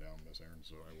 this written down, Ms. Aaron,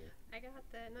 so I will. I got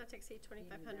the not to exceed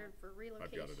 2,500 for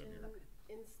I've got it in relocation, here.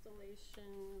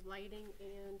 installation, lighting,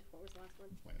 and what was the last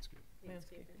one? Landscape.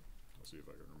 Landscaping. I'll see if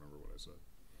I can remember what I said.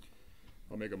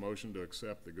 I'll make a motion to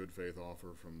accept the good faith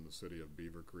offer from the city of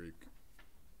Beaver Creek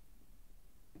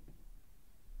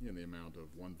in the amount of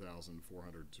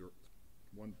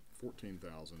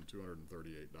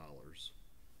 $14,238,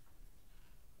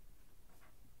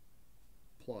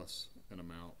 plus an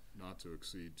amount not to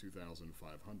exceed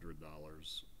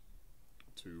 $2,500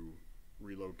 to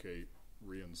relocate,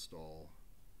 reinstall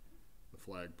the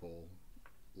flagpole,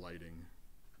 lighting,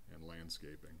 and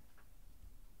landscaping,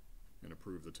 and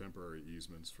approve the temporary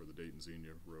easements for the Dayton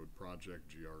Xenia Road Project,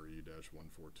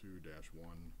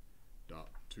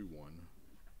 GRE-142-1.21,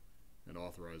 and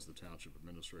authorize the township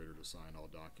administrator to sign all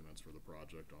documents for the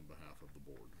project on behalf of the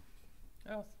board.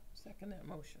 I'll second that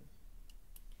motion.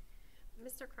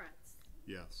 Mr. Kratz,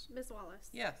 Yes, Ms. Wallace.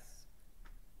 Yes.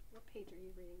 What page are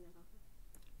you reading that off of?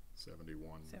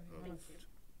 71 71 of of Thank you.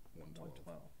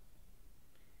 112.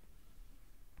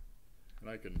 And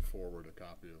I can forward a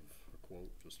copy of a quote,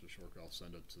 just a short, I'll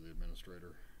send it to the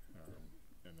administrator,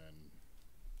 and then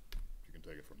you can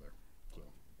take it from there, so.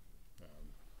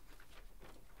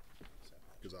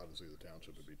 Because obviously the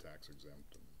township would be tax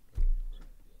exempt and everything else.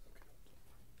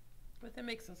 But that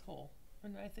makes us whole,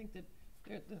 and I think that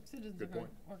the citizens Good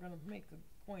point. are gonna make the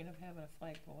point of having a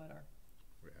flagpole at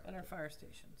We have our to. fire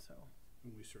station, so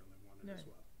And we certainly want it No. as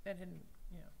well. that hadn't,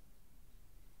 yeah.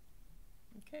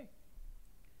 Okay.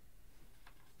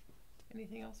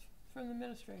 Anything else from the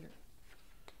administrator?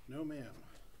 No, ma'am.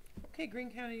 Okay,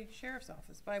 Greene County Sheriff's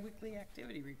Office bi-weekly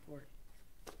activity report.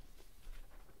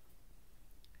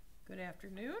 Good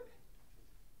afternoon.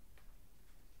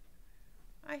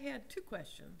 I had two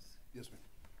questions. Yes,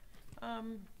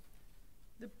 ma'am.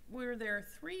 Were there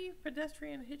 3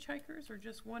 pedestrian hitchhikers or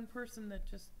just one person that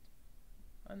just,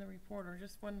 on the report, or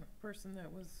just one person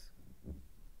that was,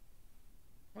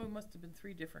 well, it must have been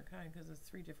 3 different kinds, because it's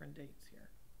 3 different dates here.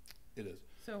 It is.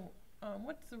 So,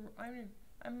 what's the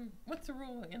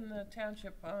rule in the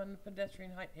township on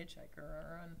pedestrian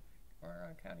hitchhiker or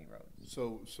on county roads?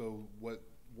 So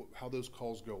how those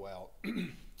calls go out,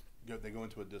 they go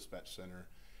into a dispatch center,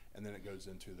 and then it goes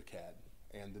into the CAD,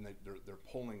 and then they're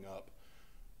pulling up.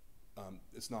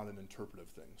 It's not an interpretive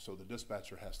thing, so the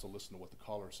dispatcher has to listen to what the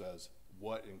caller says,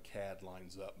 what in CAD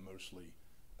lines up mostly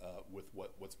with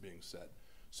what's being said.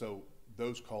 So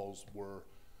those calls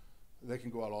they can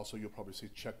go out also, you'll probably see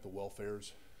check the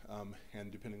welfares,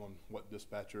 and depending on what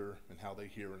dispatcher and how they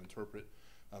hear and interpret,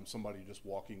 somebody just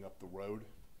walking up the road,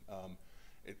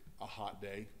 a hot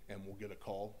day, and we'll get a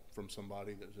call from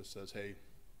somebody that just says, hey,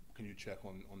 can you check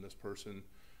on this person?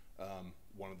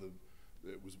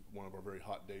 It was one of our very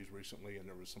hot days recently, and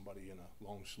there was somebody in a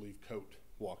long sleeve coat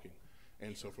walking.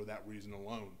 And so for that reason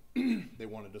alone, they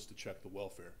wanted us to check the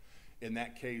welfare. In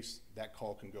that case, that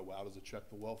call can go out as a check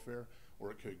the welfare, or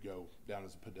it could go down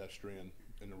as a pedestrian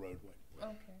in the roadway.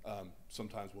 Okay.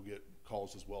 Sometimes we'll get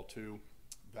calls as well too.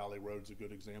 Valley Road's a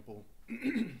good example,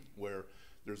 where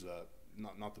there's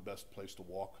not the best place to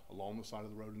walk along the side of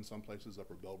the road in some places.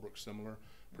 Upper Bellbrook similar,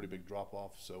 pretty big drop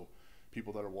off. So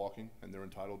people that are walking, and they're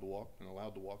entitled to walk and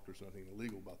allowed to walk, there's nothing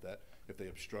illegal about that. If they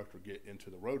obstruct or get into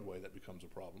the roadway, that becomes a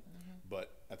problem.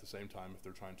 But at the same time, if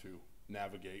they're trying to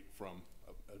navigate from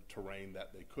a terrain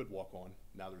that they could walk on,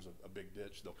 now there's a big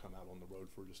ditch, they'll come out on the road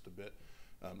for just a bit.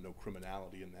 No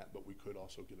criminality in that, but we could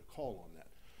also get a call on that.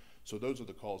 So those are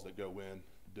the calls that go in.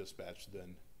 Dispatch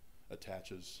then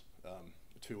attaches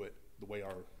to it. The way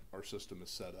our system is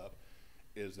set up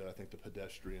is that I think the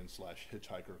pedestrian /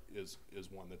 hitchhiker is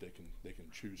one that they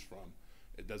can choose from.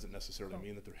 It doesn't necessarily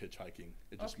mean that they're hitchhiking.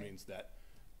 It just means that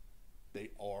they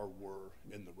were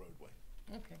in the roadway.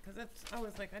 Okay, because I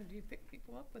was like, do you pick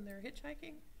people up when they're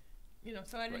hitchhiking? You know,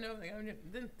 so I didn't know, I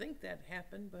didn't think that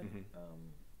happened, but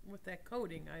with that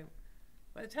coding,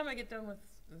 by the time I get done with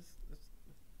this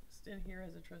stint here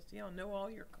as a trustee, I'll know all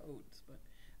your codes. But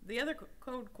the other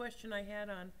code question I had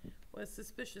on was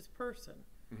suspicious person.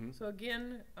 So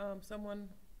again, someone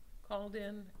called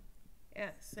in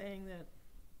saying that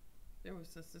there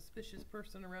was a suspicious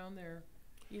person around there.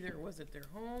 Either was it their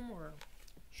home or?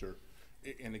 Sure.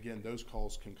 And again, those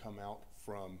calls can come out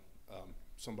from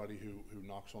somebody who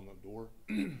knocks on the door,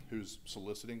 who's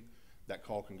soliciting. That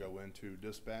call can go into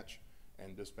dispatch,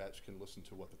 and dispatch can listen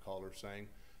to what the caller's saying.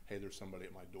 Hey, there's somebody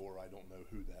at my door. I don't know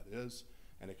who that is.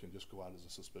 And it can just go out as a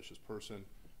suspicious person.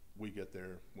 We get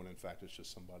there when in fact it's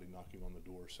just somebody knocking on the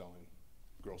door selling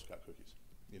Girl Scout cookies,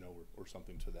 you know, or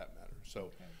something to that matter. So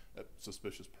a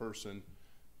suspicious person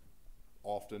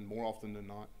more often than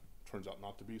not, turns out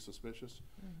not to be suspicious.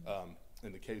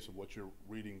 In the case of what you're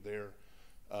reading there,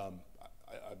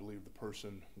 I believe the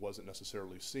person wasn't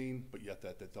necessarily seen, but yet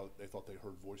that they thought they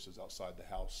heard voices outside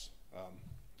the house,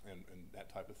 and that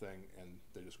type of thing, and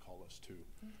they just call us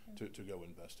to go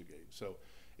investigate. So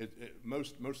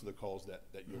most of the calls that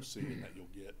you'll see and that you'll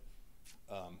get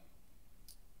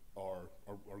are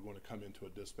going to come into a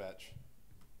dispatch.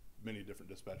 Many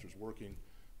different dispatchers working.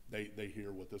 They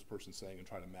hear what this person's saying and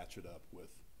try to match it up with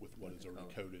what is already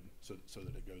coded, so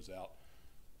that it goes out.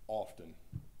 Often,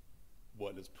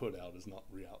 what is put out is not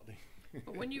reality.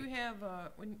 But when you have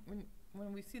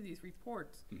when we see these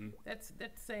reports, that's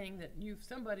saying that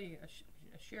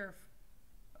a sheriff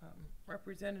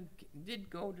represented did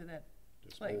go to that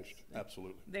place.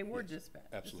 Absolutely. They were dispatched.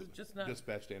 Absolutely. This is just not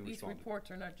dispatched and these responded.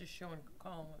 reports are not just showing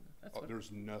calling.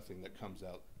 There's nothing that comes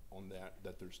out on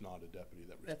that there's not a deputy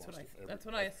that responds to. That's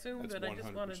what I assumed, but I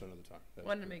just wanted 100% of the time.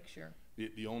 Wanted to make sure.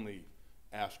 The only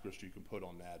asterisk you can put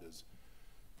on that is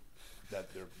that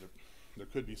there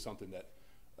could be something that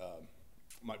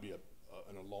might be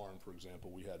an alarm. For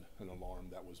example, we had an alarm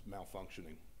that was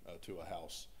malfunctioning to a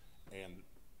house, and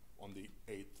on the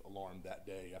 8th alarm that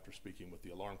day, after speaking with the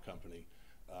alarm company,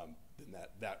 then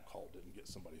that call didn't get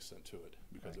somebody sent to it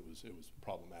because it was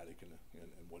problematic and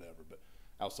whatever. But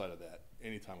outside of that,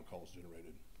 anytime a call is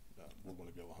generated, we're going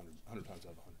to go 100 times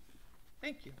out of 100.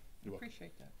 Thank you. You're welcome.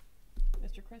 Appreciate that.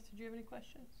 Mr. Chris, did you have any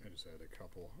questions? I just had a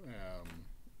couple.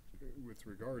 With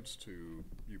regards to,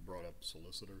 you brought up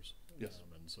solicitors. Yes.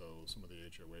 And so some of the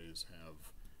HOAs have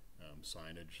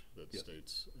signage that Yes.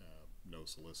 states no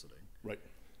soliciting. Right.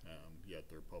 Yet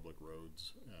they're public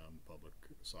roads, public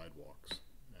sidewalks.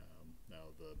 Now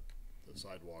the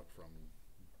sidewalk from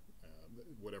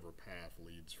whatever path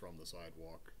leads from the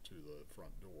sidewalk to the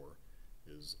front door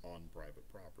is on private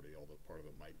property, although part of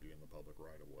it might be in the public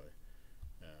right-of-way.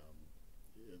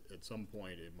 At some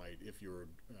point, it might, if you're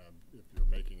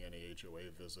making any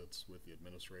HOA visits with the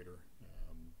administrator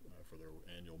for their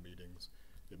annual meetings,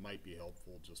 it might be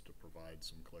helpful just to provide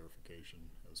some clarification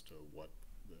as to what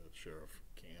the sheriff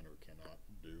can or cannot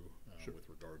do with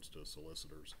regards to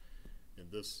solicitors. In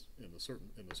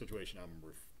the situation I'm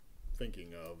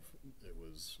thinking of, it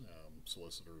was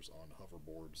solicitors on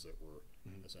hoverboards that were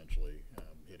essentially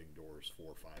hitting doors 4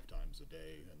 or 5 times a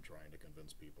day and trying to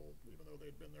convince people, even though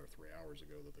they'd been there 3 hours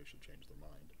ago, that they should change their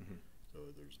mind.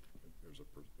 So there's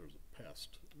a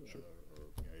pest, or you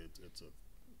know,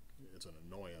 it's an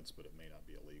annoyance, but it may not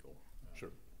be illegal.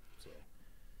 So,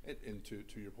 and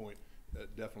to your point,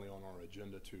 definitely on our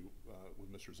agenda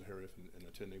with Mr. Zaharieff and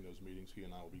attending those meetings, he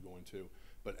and I will be going to.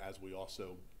 But as we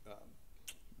also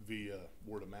via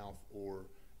word of mouth, or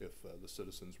if the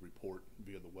citizens report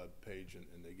via the web page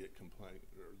and they get complaint,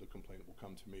 or the complainant will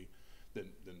come to me, then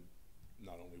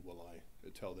not only will I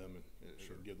tell them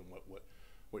and give them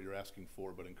what you're asking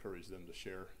for, but encourage them to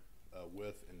share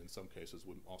with, and in some cases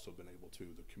we've also been able to,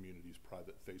 the community's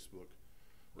private Facebook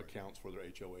accounts for their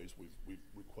HOAs. We've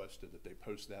requested that they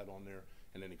post that on there,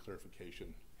 and any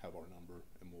clarification, have our number,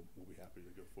 and we'll be happy to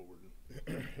go forward.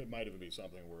 it might even be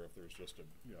something where if there's just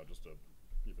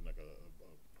even like a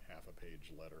half a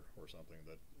page letter or something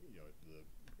that, you know,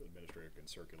 the administrator can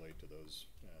circulate to those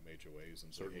HOAs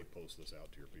and say, hey, Certainly. post this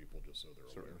out to your people just so they're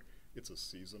Certainly. aware. It's a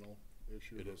seasonal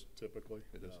issue. It is. Typically.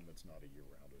 It is. It's not a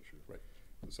year-round issue. Right.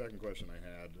 The second question I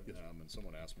had, Yes, sir. and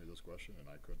someone asked me this question and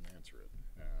I couldn't answer it.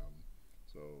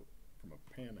 So from a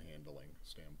panhandling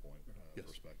standpoint, Yes.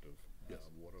 perspective, Yes.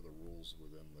 what are the rules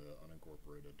within the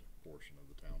unincorporated portion of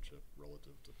the township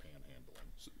relative to panhandling?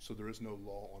 So there is no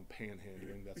law on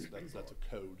panhandling, that's a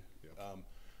code. Yeah.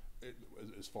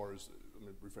 As far as, let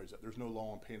me rephrase that, there's no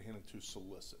law on panhandling to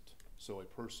solicit. So a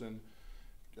person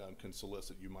can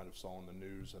solicit, you might have saw in the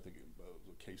news, I think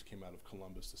the case came out of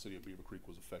Columbus, the city of Beavercreek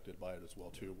was affected by it as well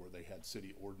too, where they had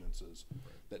city ordinances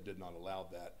that did not allow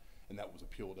that, and that was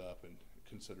appealed up and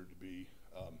considered to be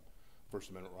First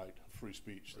Amendment right, free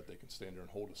speech, that they can stand there and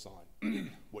hold a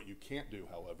sign. What you can't do,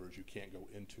 however, is you can't go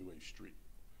into a street.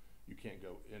 You can't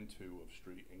go into a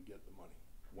street and get the money.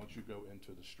 Once you go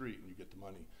into the street and you get the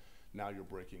money, now you're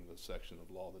breaking the section of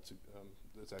law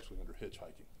that's actually under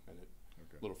hitchhiking, and it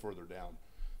a little further down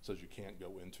says you can't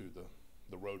go into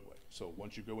the roadway. So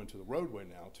once you go into the roadway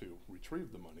now to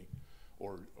retrieve the money,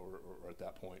 or at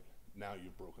that point, now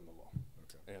you've broken the law.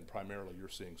 Okay. And primarily you're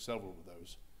seeing several of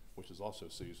those, which is also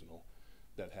seasonal,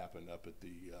 that happened up at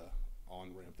the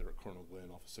on-ramp there at Colonel Glenn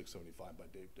off of 675 by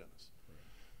Dave Dennis.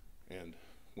 Right. And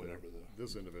whenever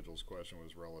This individual's question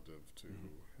was relative to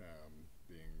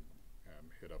being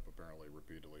hit up apparently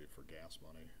repeatedly for gas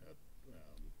money at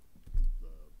the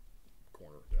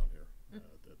corner down here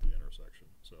at the intersection.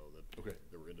 So that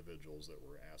there were individuals that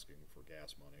were asking for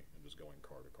gas money and just going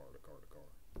car to car to car to car.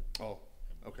 Oh,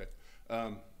 okay.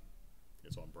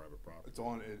 It's on private property. It's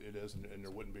on, it is, and there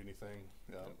wouldn't be anything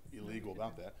illegal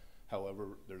about that.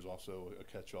 However, there's also a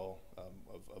catch-all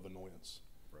of annoyance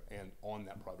and on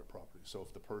that private property. So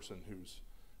if the person who's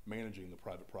managing the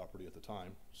private property at the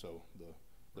time, so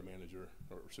the manager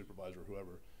or supervisor or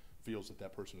whoever, feels that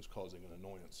that person is causing an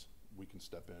annoyance, we can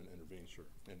step in, intervene,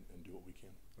 and do what we can.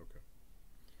 Okay.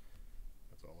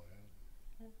 That's all I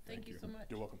had. Thank you so much.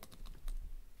 You're welcome.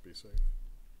 Be safe.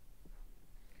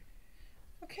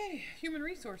 Okay, Human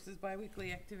Resources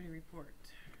Biweekly Activity Report.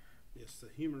 Yes, the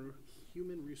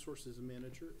Human Resources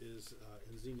Manager is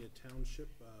in Xenia Township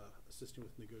assisting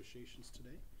with negotiations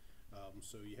today.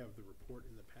 So you have the report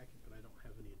in the packet, but I don't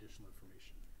have any additional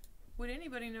information. Would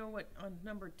anybody know what, on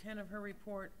number 10 of her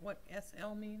report, what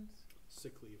SL means?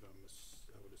 Sick leave, I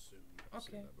would assume. I've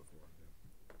seen Okay. that before,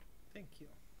 yeah. Thank you.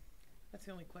 That's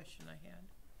the only question I had.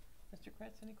 Mr.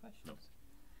 Kretz, any questions? No.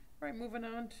 All right, moving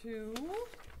on to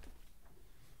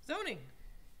zoning.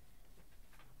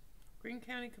 Greene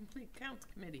County Complete Counts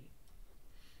Committee.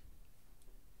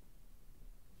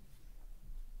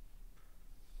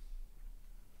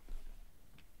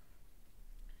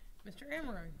 Mr.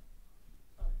 Amrine.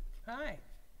 Hi.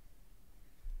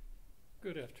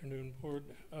 Good afternoon, Board.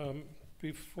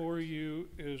 Before you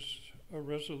is a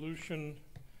resolution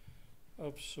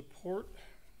of support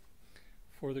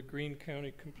for the Greene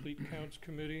County Complete Counts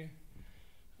Committee,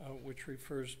 which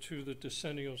refers to the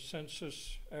decennial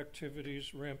census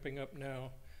activities ramping up now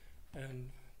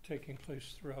and taking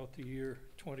place throughout the year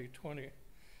 2020.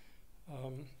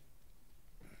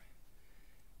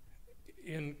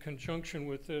 In conjunction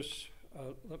with this,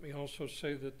 let me also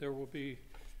say that there will be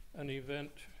an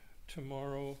event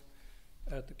tomorrow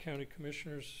at the County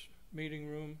Commissioners meeting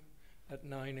room at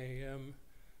 9 a.m.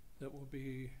 that will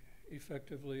be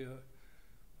effectively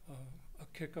a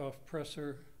kickoff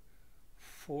presser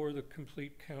for the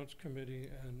Complete Counts Committee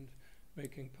and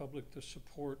making public the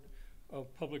support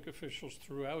of public officials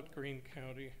throughout Greene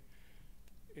County.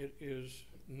 It is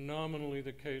nominally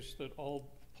the case that all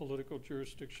political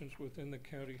jurisdictions within the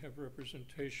county have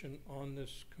representation on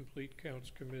this Complete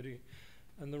Counts Committee,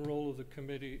 and the role of the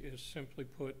committee is simply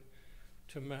put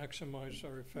to maximize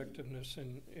our effectiveness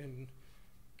in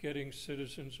getting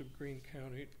citizens of Greene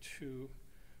County to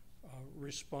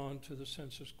respond to the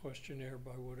census questionnaire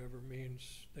by whatever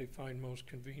means they find most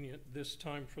convenient. This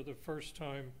time, for the first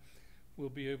time, we'll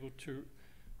be able to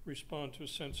respond to a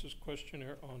census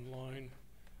questionnaire online.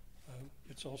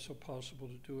 It's also possible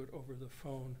to do it over the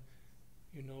phone.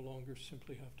 You no longer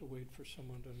simply have to wait for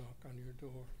someone to knock on your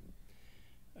door.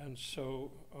 And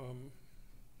so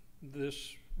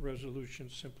this resolution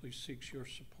simply seeks your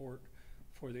support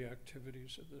for the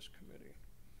activities of this committee.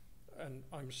 And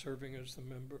I'm serving as the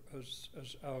member, as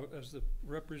the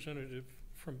representative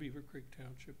from Beavercreek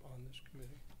Township on this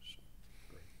committee. So.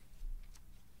 Great.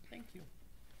 Thank you.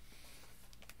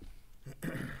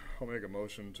 I'll make a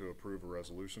motion to approve a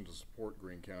resolution to support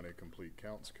Greene County Complete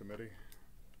Counts Committee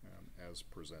as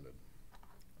presented.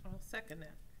 I'll second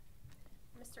that.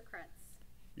 Mr. Kretz?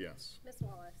 Yes. Ms.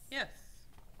 Wallace? Yes.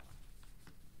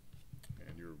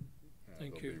 And you're,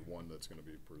 Thank there'll you. be one that's gonna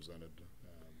be presented, to the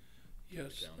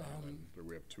Yes, county, and then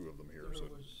we have two of them here, there so.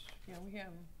 was, Yeah, we have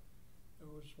 'em. there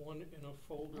was one in a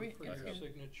folder We- for I your have-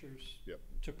 signatures Yep,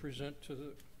 to present to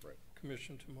the right,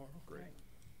 commission tomorrow. great. Right.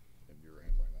 And you're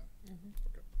handling that? Mhm.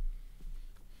 Okay.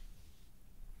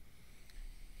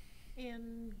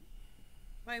 And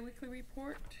bi-weekly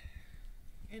report,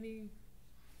 any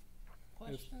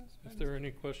questions? If there are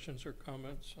any questions or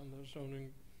comments on the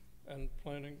zoning and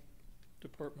planning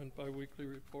department biweekly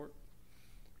report,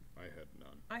 I had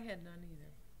none. I had none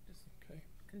either. Just okay.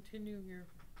 continue your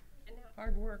And now,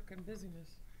 hard work and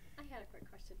busyness. I had a quick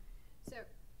question. So,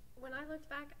 when I looked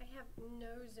back, I have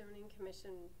no zoning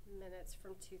commission minutes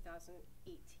from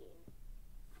 2018.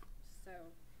 So,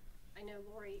 I know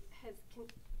Lori has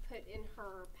put in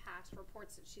her past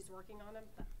reports that she's working on them,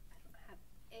 but I don't have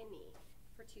any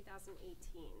for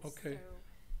 2018. Okay. So,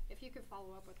 if you could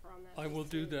follow up with her on that. I just will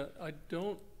do to- that. I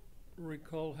don't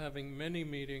recall having many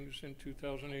meetings in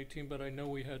 2018, but I know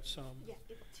we had some. Yeah,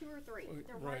 2 or 3.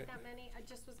 There Right. weren't that many. I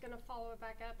just was gonna follow it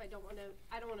back up. I don't wanna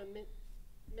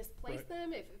misplace Right.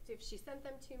 them if she sent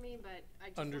them to me, but I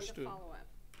just wanted to Understood. follow up.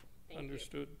 Thank you.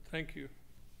 Understood. Thank you.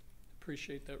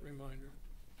 Appreciate that reminder.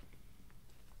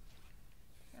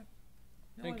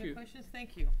 No Thank other you. questions?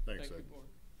 Thank you. Thanks, Thank you, Ed. Board.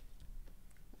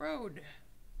 Road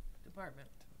Department.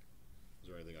 Is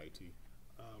there anything IT?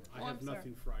 I Oh, have I'm sorry.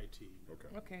 nothing for IT. Okay.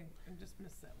 Okay, I just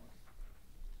missed that one.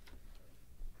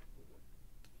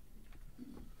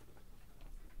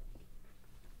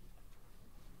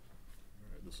 All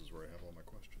right, this is where I have all my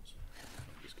questions.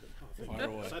 I'm just kidding. Fire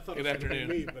away. So I thought Good it was gonna be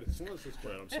afternoon. me, but it's unless it's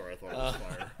Brad, I'm sorry, I thought it was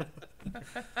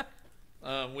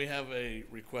fire. We have a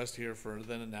request here for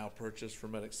then and now purchase for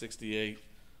Medic 68.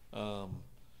 I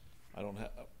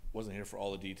wasn't here for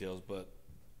all the details, but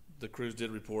the crews did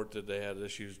report that they had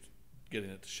issues getting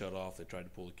it to shut off. They tried to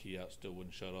pull the key out, still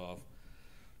wouldn't shut off.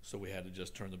 So we had to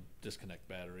just turn the disconnect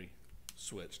battery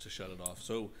switch to shut it off.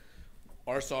 So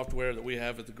our software that we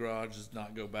have at the garage does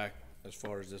not go back as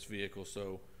far as this vehicle,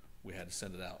 so we had to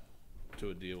send it out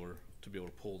to a dealer to be able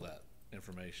to pull that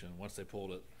information. Once they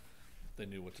pulled it, they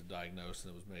knew what to diagnose,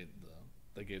 and it was made,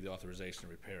 they gave the authorization to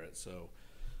repair it, so,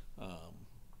 I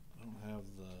don't have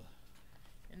the,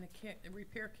 And the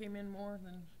repair came in more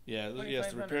than, yes, the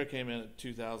repair 2,500. came in at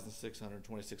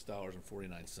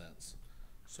 $2,626.49.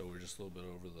 So we're just a little bit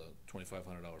over the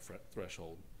 $2,500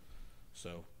 threshold,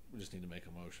 so we just need to make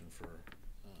a motion for,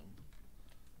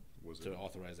 Was to it,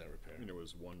 authorize that repair. it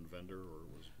was one vendor, or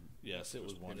was? Yes, it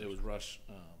was just one, it Peters? was Rush,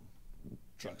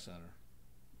 Truck Center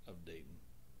of Dayton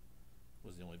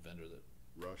was the only vendor that,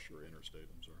 Rush or Interstate,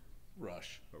 I'm sorry.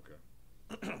 Rush, Okay,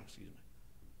 excuse me.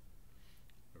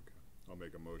 okay. I'll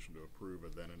make a motion to approve a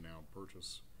then and now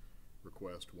purchase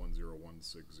request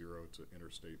 10160 to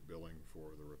Interstate Billing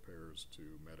for the repairs to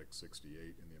Medic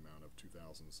 68 in the amount of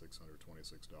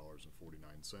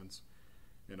 $2,626.49,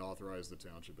 and authorize the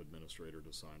township administrator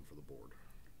to sign for the board.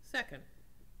 second,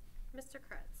 Mr.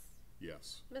 Kretz,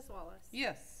 Yes. Ms. Wallace.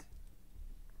 yes.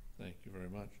 Thank you very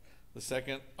much. The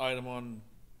second item on,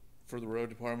 for the road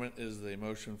department is the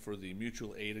motion for the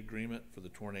mutual aid agreement for the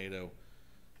tornado,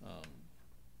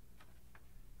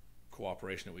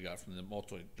 cooperation that we got from the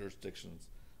multiple jurisdictions.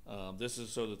 This is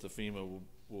so that the FEMA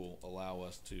will allow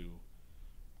us to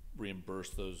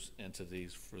reimburse those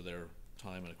entities for their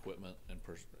time and equipment and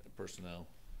personnel.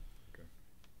 Okay.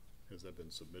 Has that been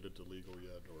submitted to legal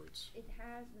yet, or it's? It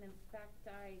has, and in fact,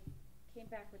 I came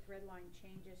back with red line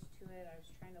changes to it. I was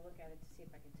trying to look at it to see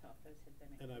if I could tell if those had been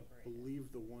And I incorporated. believe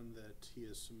the one that he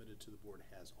has submitted to the board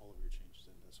has all of your changes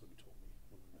in it. That's what he told me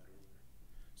when we met earlier.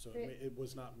 So it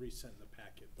was not resent in the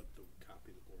packet, but the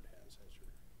copy the board has your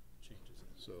changes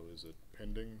in it. So is it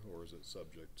pending, or is it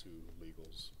subject to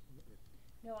legal's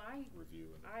No, I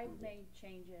review and I've approval? made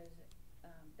changes.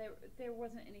 There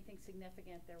wasn't anything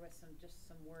significant. There was just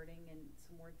some wording and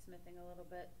some wordsmithing a little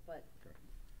bit, but, Okay.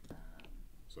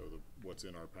 So what's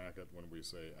in our packet when we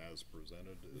say as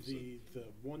presented is it? The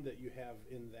one that you have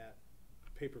in that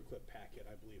paperclip packet,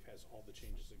 I believe, has all the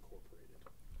changes incorporated.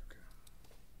 Okay.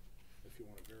 If you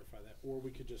wanna verify that, or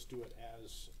we could just do it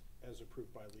as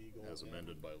approved by legal. As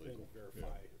amended by legal. And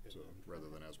verify. Yeah. and So then- rather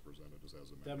than as presented, is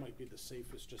as amended. That might be the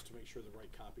safest, just to make sure the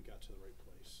right copy got to the right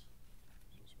place.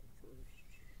 This one first.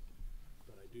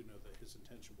 But I do know that his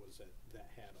intention was that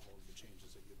had all of the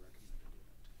changes that you recommended in it.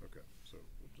 Okay, so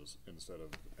we'll just, instead of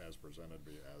as presented,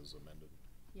 be as amended.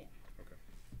 yeah. Okay.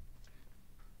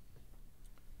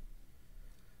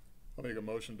 I'll make a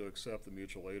motion to accept the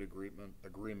mutual aid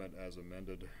agreement as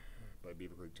amended by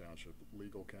Beavercreek Township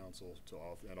Legal Counsel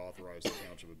and authorize the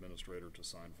township administrator to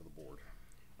sign for the board.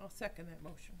 I'll second that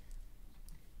motion.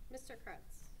 Mr.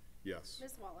 Kretz, Yes.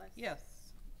 Ms. Wallace. Yes.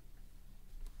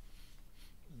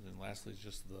 And then lastly is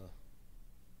just the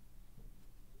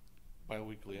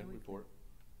bi-weekly end Bi-weekly. report.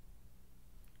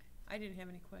 I didn't have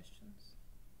any questions.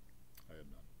 I had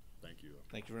none. Thank you.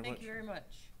 Thank you very much. Thank you very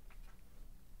much.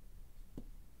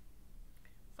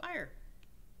 Fire.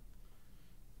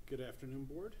 Good afternoon,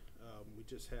 Board. We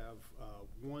just have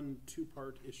one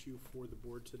two-part issue for the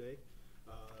Board today.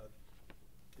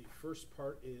 The first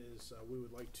part is we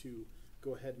would like to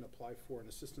go ahead and apply for an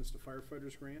Assistance to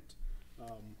Firefighters grant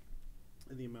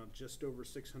in the amount just over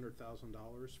 $600,000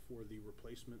 for the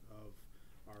replacement of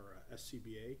our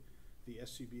SCBA. The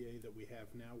SCBA that we have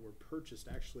now were purchased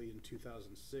actually in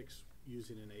 2006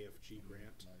 using an AFG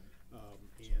grant,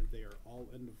 and they are all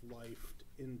end of life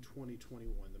in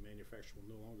 2021. The manufacturer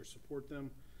will no longer support them.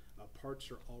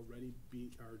 Parts are already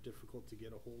difficult to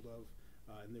get a hold of,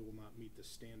 and they will not meet the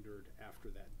standard after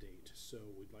that date. So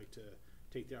we'd like to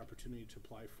take the opportunity to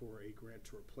apply for a grant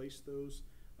to replace those.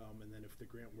 And then if the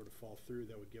grant were to fall through,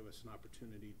 that would give us an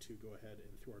opportunity to go ahead and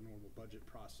through our normal budget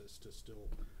process to still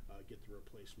get the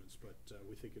replacements. But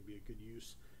we think it'd be a good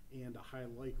use and a high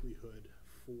likelihood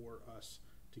for us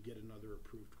to get another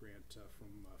approved grant from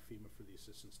FEMA for the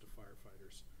assistance to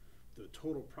firefighters. The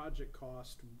total project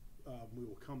cost we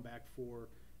will come back for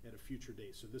at a future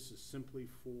date. So this is simply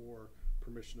for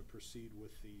permission to proceed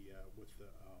with the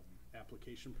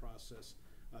application process.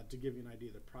 To give you an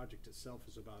idea, the project itself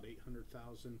is about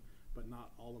 $800,000, but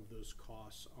not all of those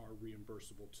costs are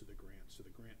reimbursable to the grant. So the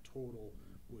grant total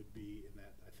would be in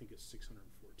that, I think it's $614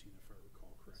 if I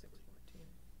recall correctly.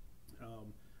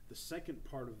 The second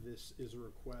part of this is a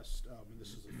request, and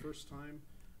this is the first time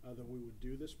that we would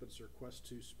do this, but it's a request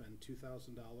to spend $2,000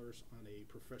 on a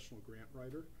professional grant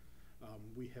writer.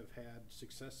 We have had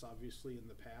success obviously in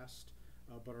the past,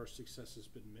 but our success has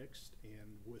been mixed,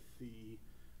 and with the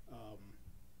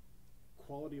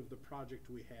quality of the project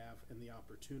we have and the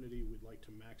opportunity, we'd like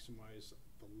to maximize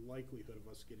the likelihood of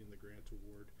us getting the grant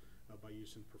award by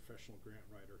using professional grant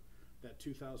writer. That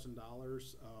 $2,000,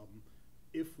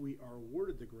 if we are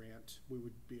awarded the grant, we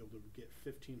would be able to get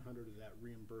 $1,500 of that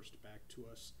reimbursed back to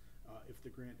us. If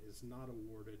the grant is not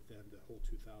awarded, then the whole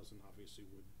 $2,000 obviously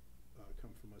would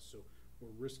come from us. So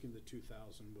we're risking the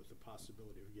 $2,000 with the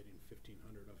possibility of getting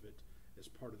 $1,500 of it as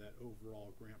part of that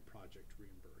overall grant project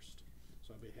reimbursed.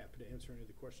 So I'd be happy to answer any of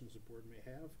the questions the board may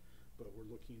have, but we're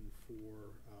looking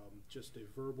for just a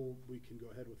verbal, we can go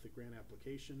ahead with the grant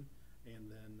application, and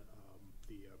then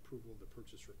the approval of the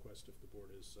purchase request if the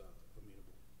board is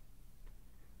amenable.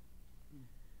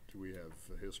 Do we have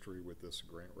a history with this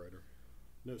grant writer?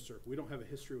 No, sir. We don't have a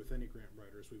history with any grant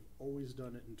writers. We've always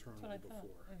done it internally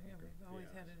before. Yeah, we've always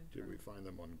had it Did we internally. find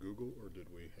them on Google, or did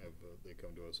we have, they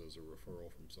come to us as a referral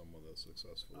from someone that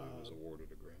successfully was awarded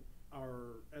a grant?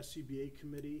 Our SCBA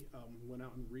committee went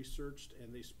out and researched, and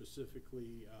they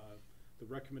specifically, the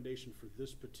recommendation for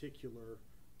this particular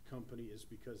company is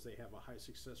because they have a high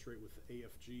success rate with the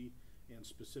AFG and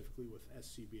specifically with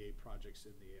SCBA projects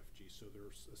in the AFG. So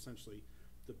they're essentially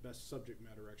the best subject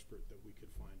matter expert that we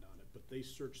could find on it. But they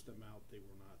searched them out. They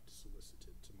were not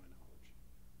solicited, to my knowledge.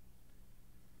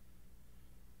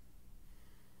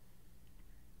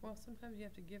 Well, sometimes you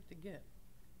have to give to get,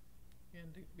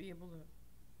 and to be able to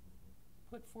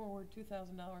put forward $2,000,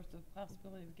 the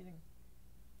possibility of getting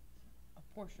a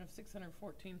portion of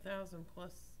 $614,000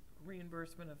 plus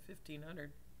reimbursement of $1,500,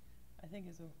 I think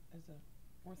is a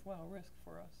worthwhile risk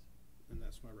for us. And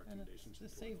that's my And recommendation to the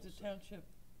this board saves the also. township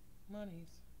monies.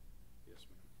 Yes,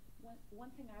 ma'am. One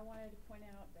thing I wanted to point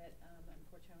out that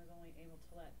unfortunately I was only able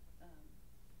to let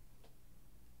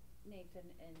Nathan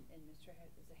and Mr.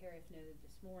 Zaharieff know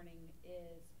this morning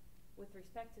is with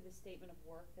respect to the statement of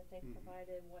work that they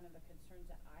provided, one of the concerns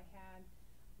that I had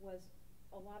was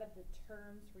a lot of the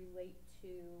terms relate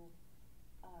to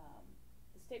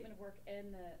the statement of work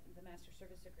and the master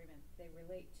service agreement. They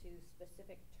relate to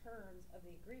specific terms of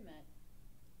the agreement,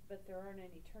 but there aren't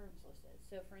any terms listed.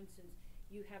 So for instance,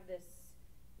 you have this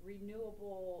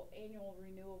annual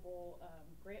renewable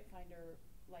grant finder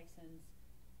license,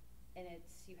 and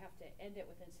you have to end it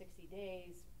within 60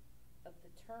 days of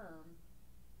the term,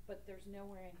 but there's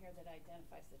nowhere in here that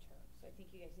identifies the term. So I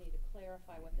think you guys need to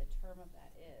clarify what the term of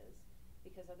that is,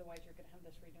 because otherwise you're gonna have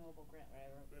this renewable grant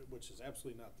writer. Which is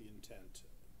absolutely not the intent.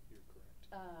 You're correct.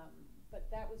 But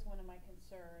that was one of my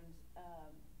concerns.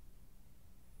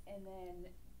 And then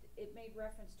it made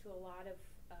reference to a lot of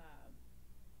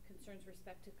concerns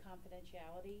respect to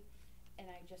confidentiality. And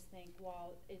I just think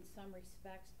while in some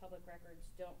respects public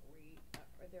records don't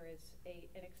or there is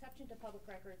an exception to public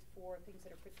records for things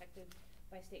that are protected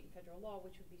by state and federal law,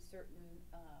 which would be certain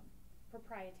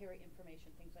proprietary information,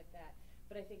 things like that.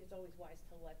 But I think it's always wise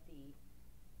to let the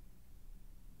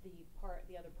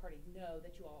the other party know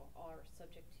that you all are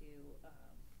subject to,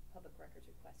 public records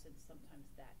requests, and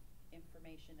sometimes that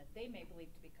information that they may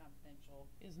believe to be confidential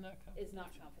Is not is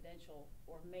not confidential. confidential,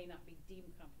 or may not be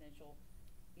deemed confidential,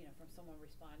 you know, from someone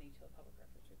responding to a public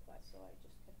records request. So I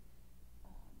just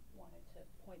wanted to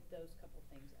point those couple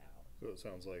things out. So it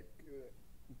sounds like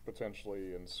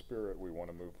potentially in spirit, we want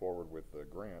to move forward with the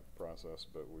grant process,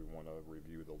 but we want to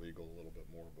review the legal a little bit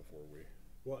more before we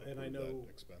Well, and I approve know,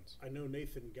 that expense. I know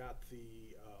Nathan got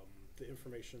the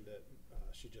information that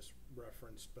she just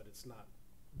referenced, but it's not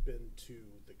been to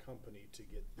the company to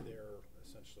get their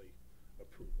essentially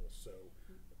approval. So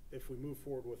if we move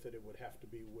forward with it, it would have to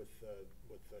be with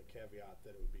the caveat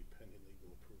that it would be pending legal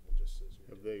approval, just as we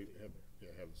Have did they, with the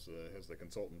other. has the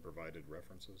consultant provided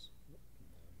references?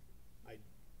 I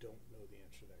don't know the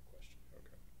answer to that question.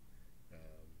 Okay.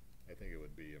 I think it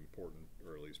would be important,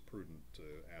 or at least prudent, to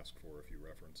ask for a few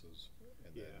references,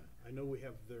 and Yeah, then, I know we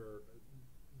have their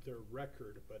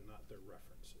record, but not their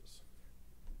references.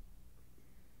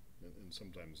 and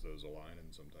sometimes those align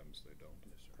and sometimes they don't.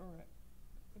 Yes, sir. Correct.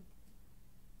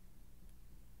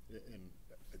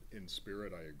 In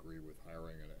spirit, I agree with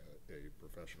hiring a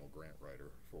professional grant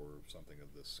writer for something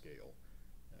of this scale.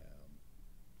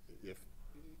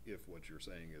 If what you're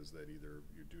saying is that either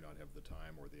you do not have the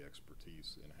time or the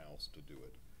expertise in-house to do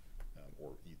it,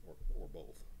 or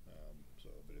both. So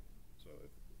if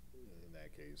in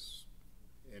that case,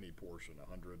 any portion,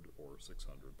 100 or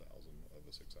 600,000 of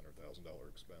a $600,000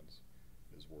 expense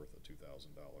is worth a $2,000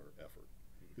 effort,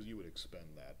 because you would expend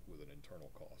that with an internal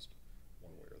cost,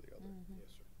 one way or the other.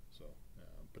 Yes, sir. So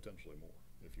potentially more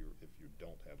if you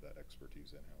don't have that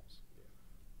expertise in-house. Yeah.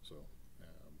 So,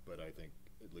 but I think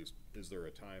at least, is there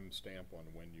a time stamp on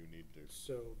when you need to?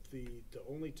 So the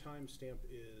only time stamp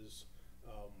is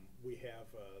we have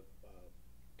a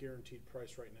guaranteed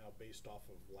price right now based off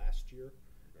of last year,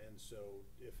 and so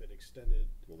if it extended,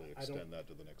 Will they I don't- extend that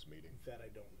to the next meeting? that I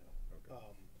don't know. Okay.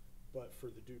 But for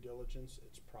the due diligence,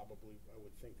 it's probably, I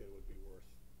would think that it would be worth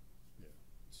Yeah.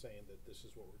 saying that this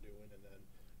is what we're doing, and then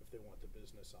if they want the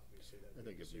business, obviously that. I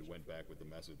think if you went back with the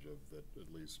message of that,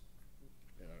 at least,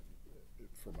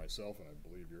 for myself, and I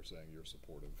believe you're saying you're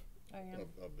supportive I am.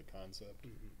 of the concept.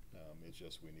 It's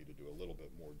just we need to do a little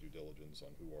bit more due diligence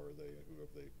on who are they, who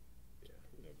have they,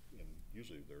 and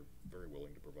usually they're very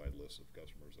willing to provide lists of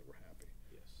customers that were happy.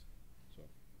 Yes. So,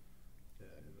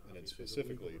 and it's obviously the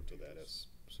specifically legal to that reviews.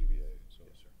 SCBA. So.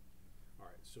 Yes, sir. All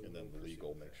right, so. And then we'll the proceed legal,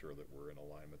 with make that. sure that we're in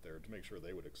alignment there, to make sure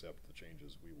they would accept the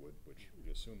changes we would, which we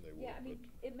assume they would, Yeah, I mean,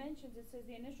 but. it mentions, it says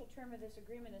the initial term of this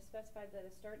agreement is specified by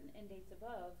the start and end dates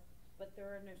above, but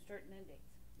there are no start and end dates.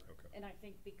 Okay. And I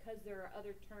think because there are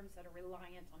other terms that are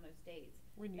reliant on those dates,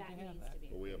 We need that to have needs that. to be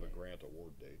Well, we have a included. grant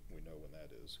award date, we know when that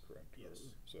is, correct? Yes.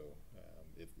 So,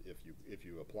 if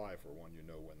you apply for one, you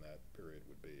know when that period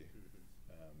would be,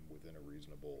 within a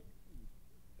reasonable,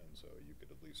 and so you could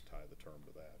at least tie the term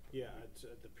to that. Yeah, it's,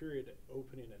 the period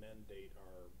opening and end date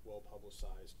are well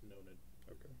publicized, known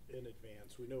Okay. in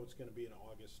advance. We know it's gonna be in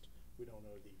August. We don't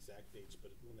know the exact dates,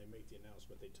 but when they make the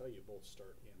announcement, they tell you both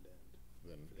start and end.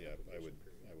 Then, for the yeah, application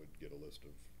period. I would get a list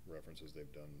of references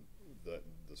they've done, the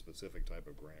specific type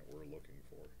of grant we're looking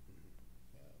for.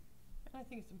 And I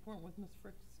think it's important what Ms.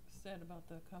 Frick said about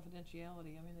the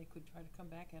confidentiality. I mean, they could try to come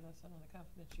back at us on the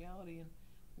confidentiality, and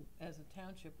as a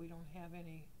township, we don't have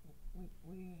any,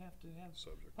 we have to have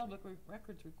Subject. public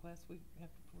records requests, we have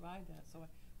to provide that. So I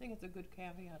think it's a good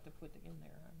caveat to put in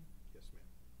there. Yes, ma'am.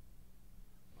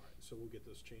 All right, so we'll get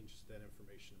those changes, that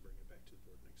information, and bring it back to the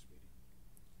board next meeting.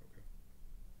 Okay.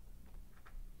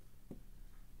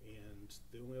 And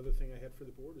the only other thing I had for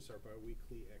the board is our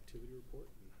bi-weekly activity report,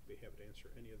 and I'd be happy to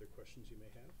answer any other questions you may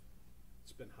have.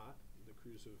 It's been hot. The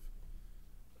crews have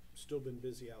still been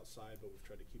busy outside, but we've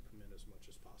tried to keep them in as much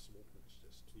as possible. It's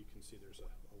just, you can see there's a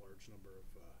large number of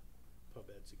pub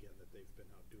eds again that they've been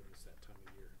out doing this that time of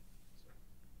year. So.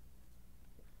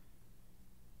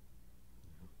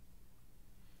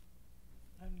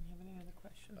 I don't have any other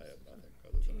questions. I have nothing,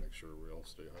 other than Chief. make sure we all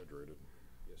stay hydrated.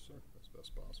 Yes, sir. As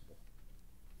best possible.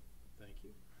 Thank you.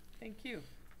 Thank you.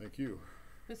 Thank you.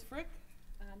 Ms. Frick?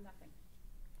 Nothing.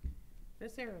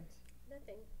 Ms. Aarons?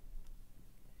 Nothing.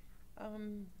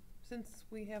 Since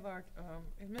we have our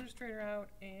administrator out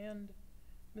and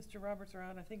Mr. Roberts are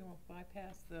out, I think we'll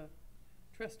bypass the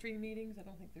trustee meetings. I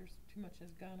don't think there's too much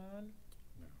has gone on.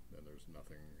 No, and there's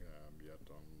nothing yet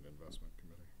on investment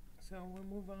committee. So we'll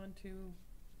move on to,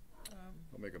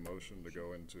 I'll make a motion to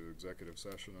go into executive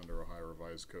session under Ohio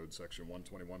Revised Code Section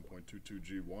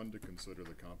 121.22G1 to consider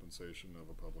the compensation of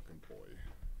a public employee.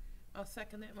 I'll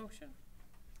second that motion.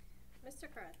 Mr.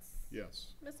 Kretz?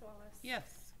 Yes. Ms. Wallace?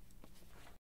 Yes.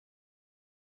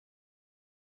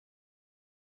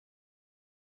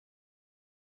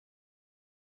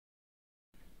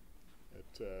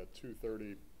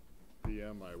 2:30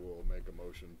 PM, I will make a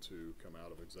motion to come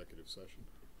out of executive session.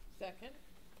 Second?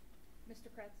 Mr.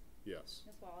 Kretz? Yes.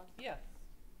 Ms. Wallace? Yes.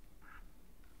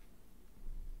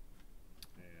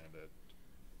 And at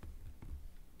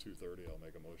 2:30, I'll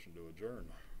make a motion to adjourn.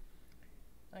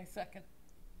 I second.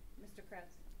 Mr.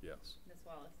 Kretz? Yes. Ms.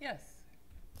 Wallace? Yes.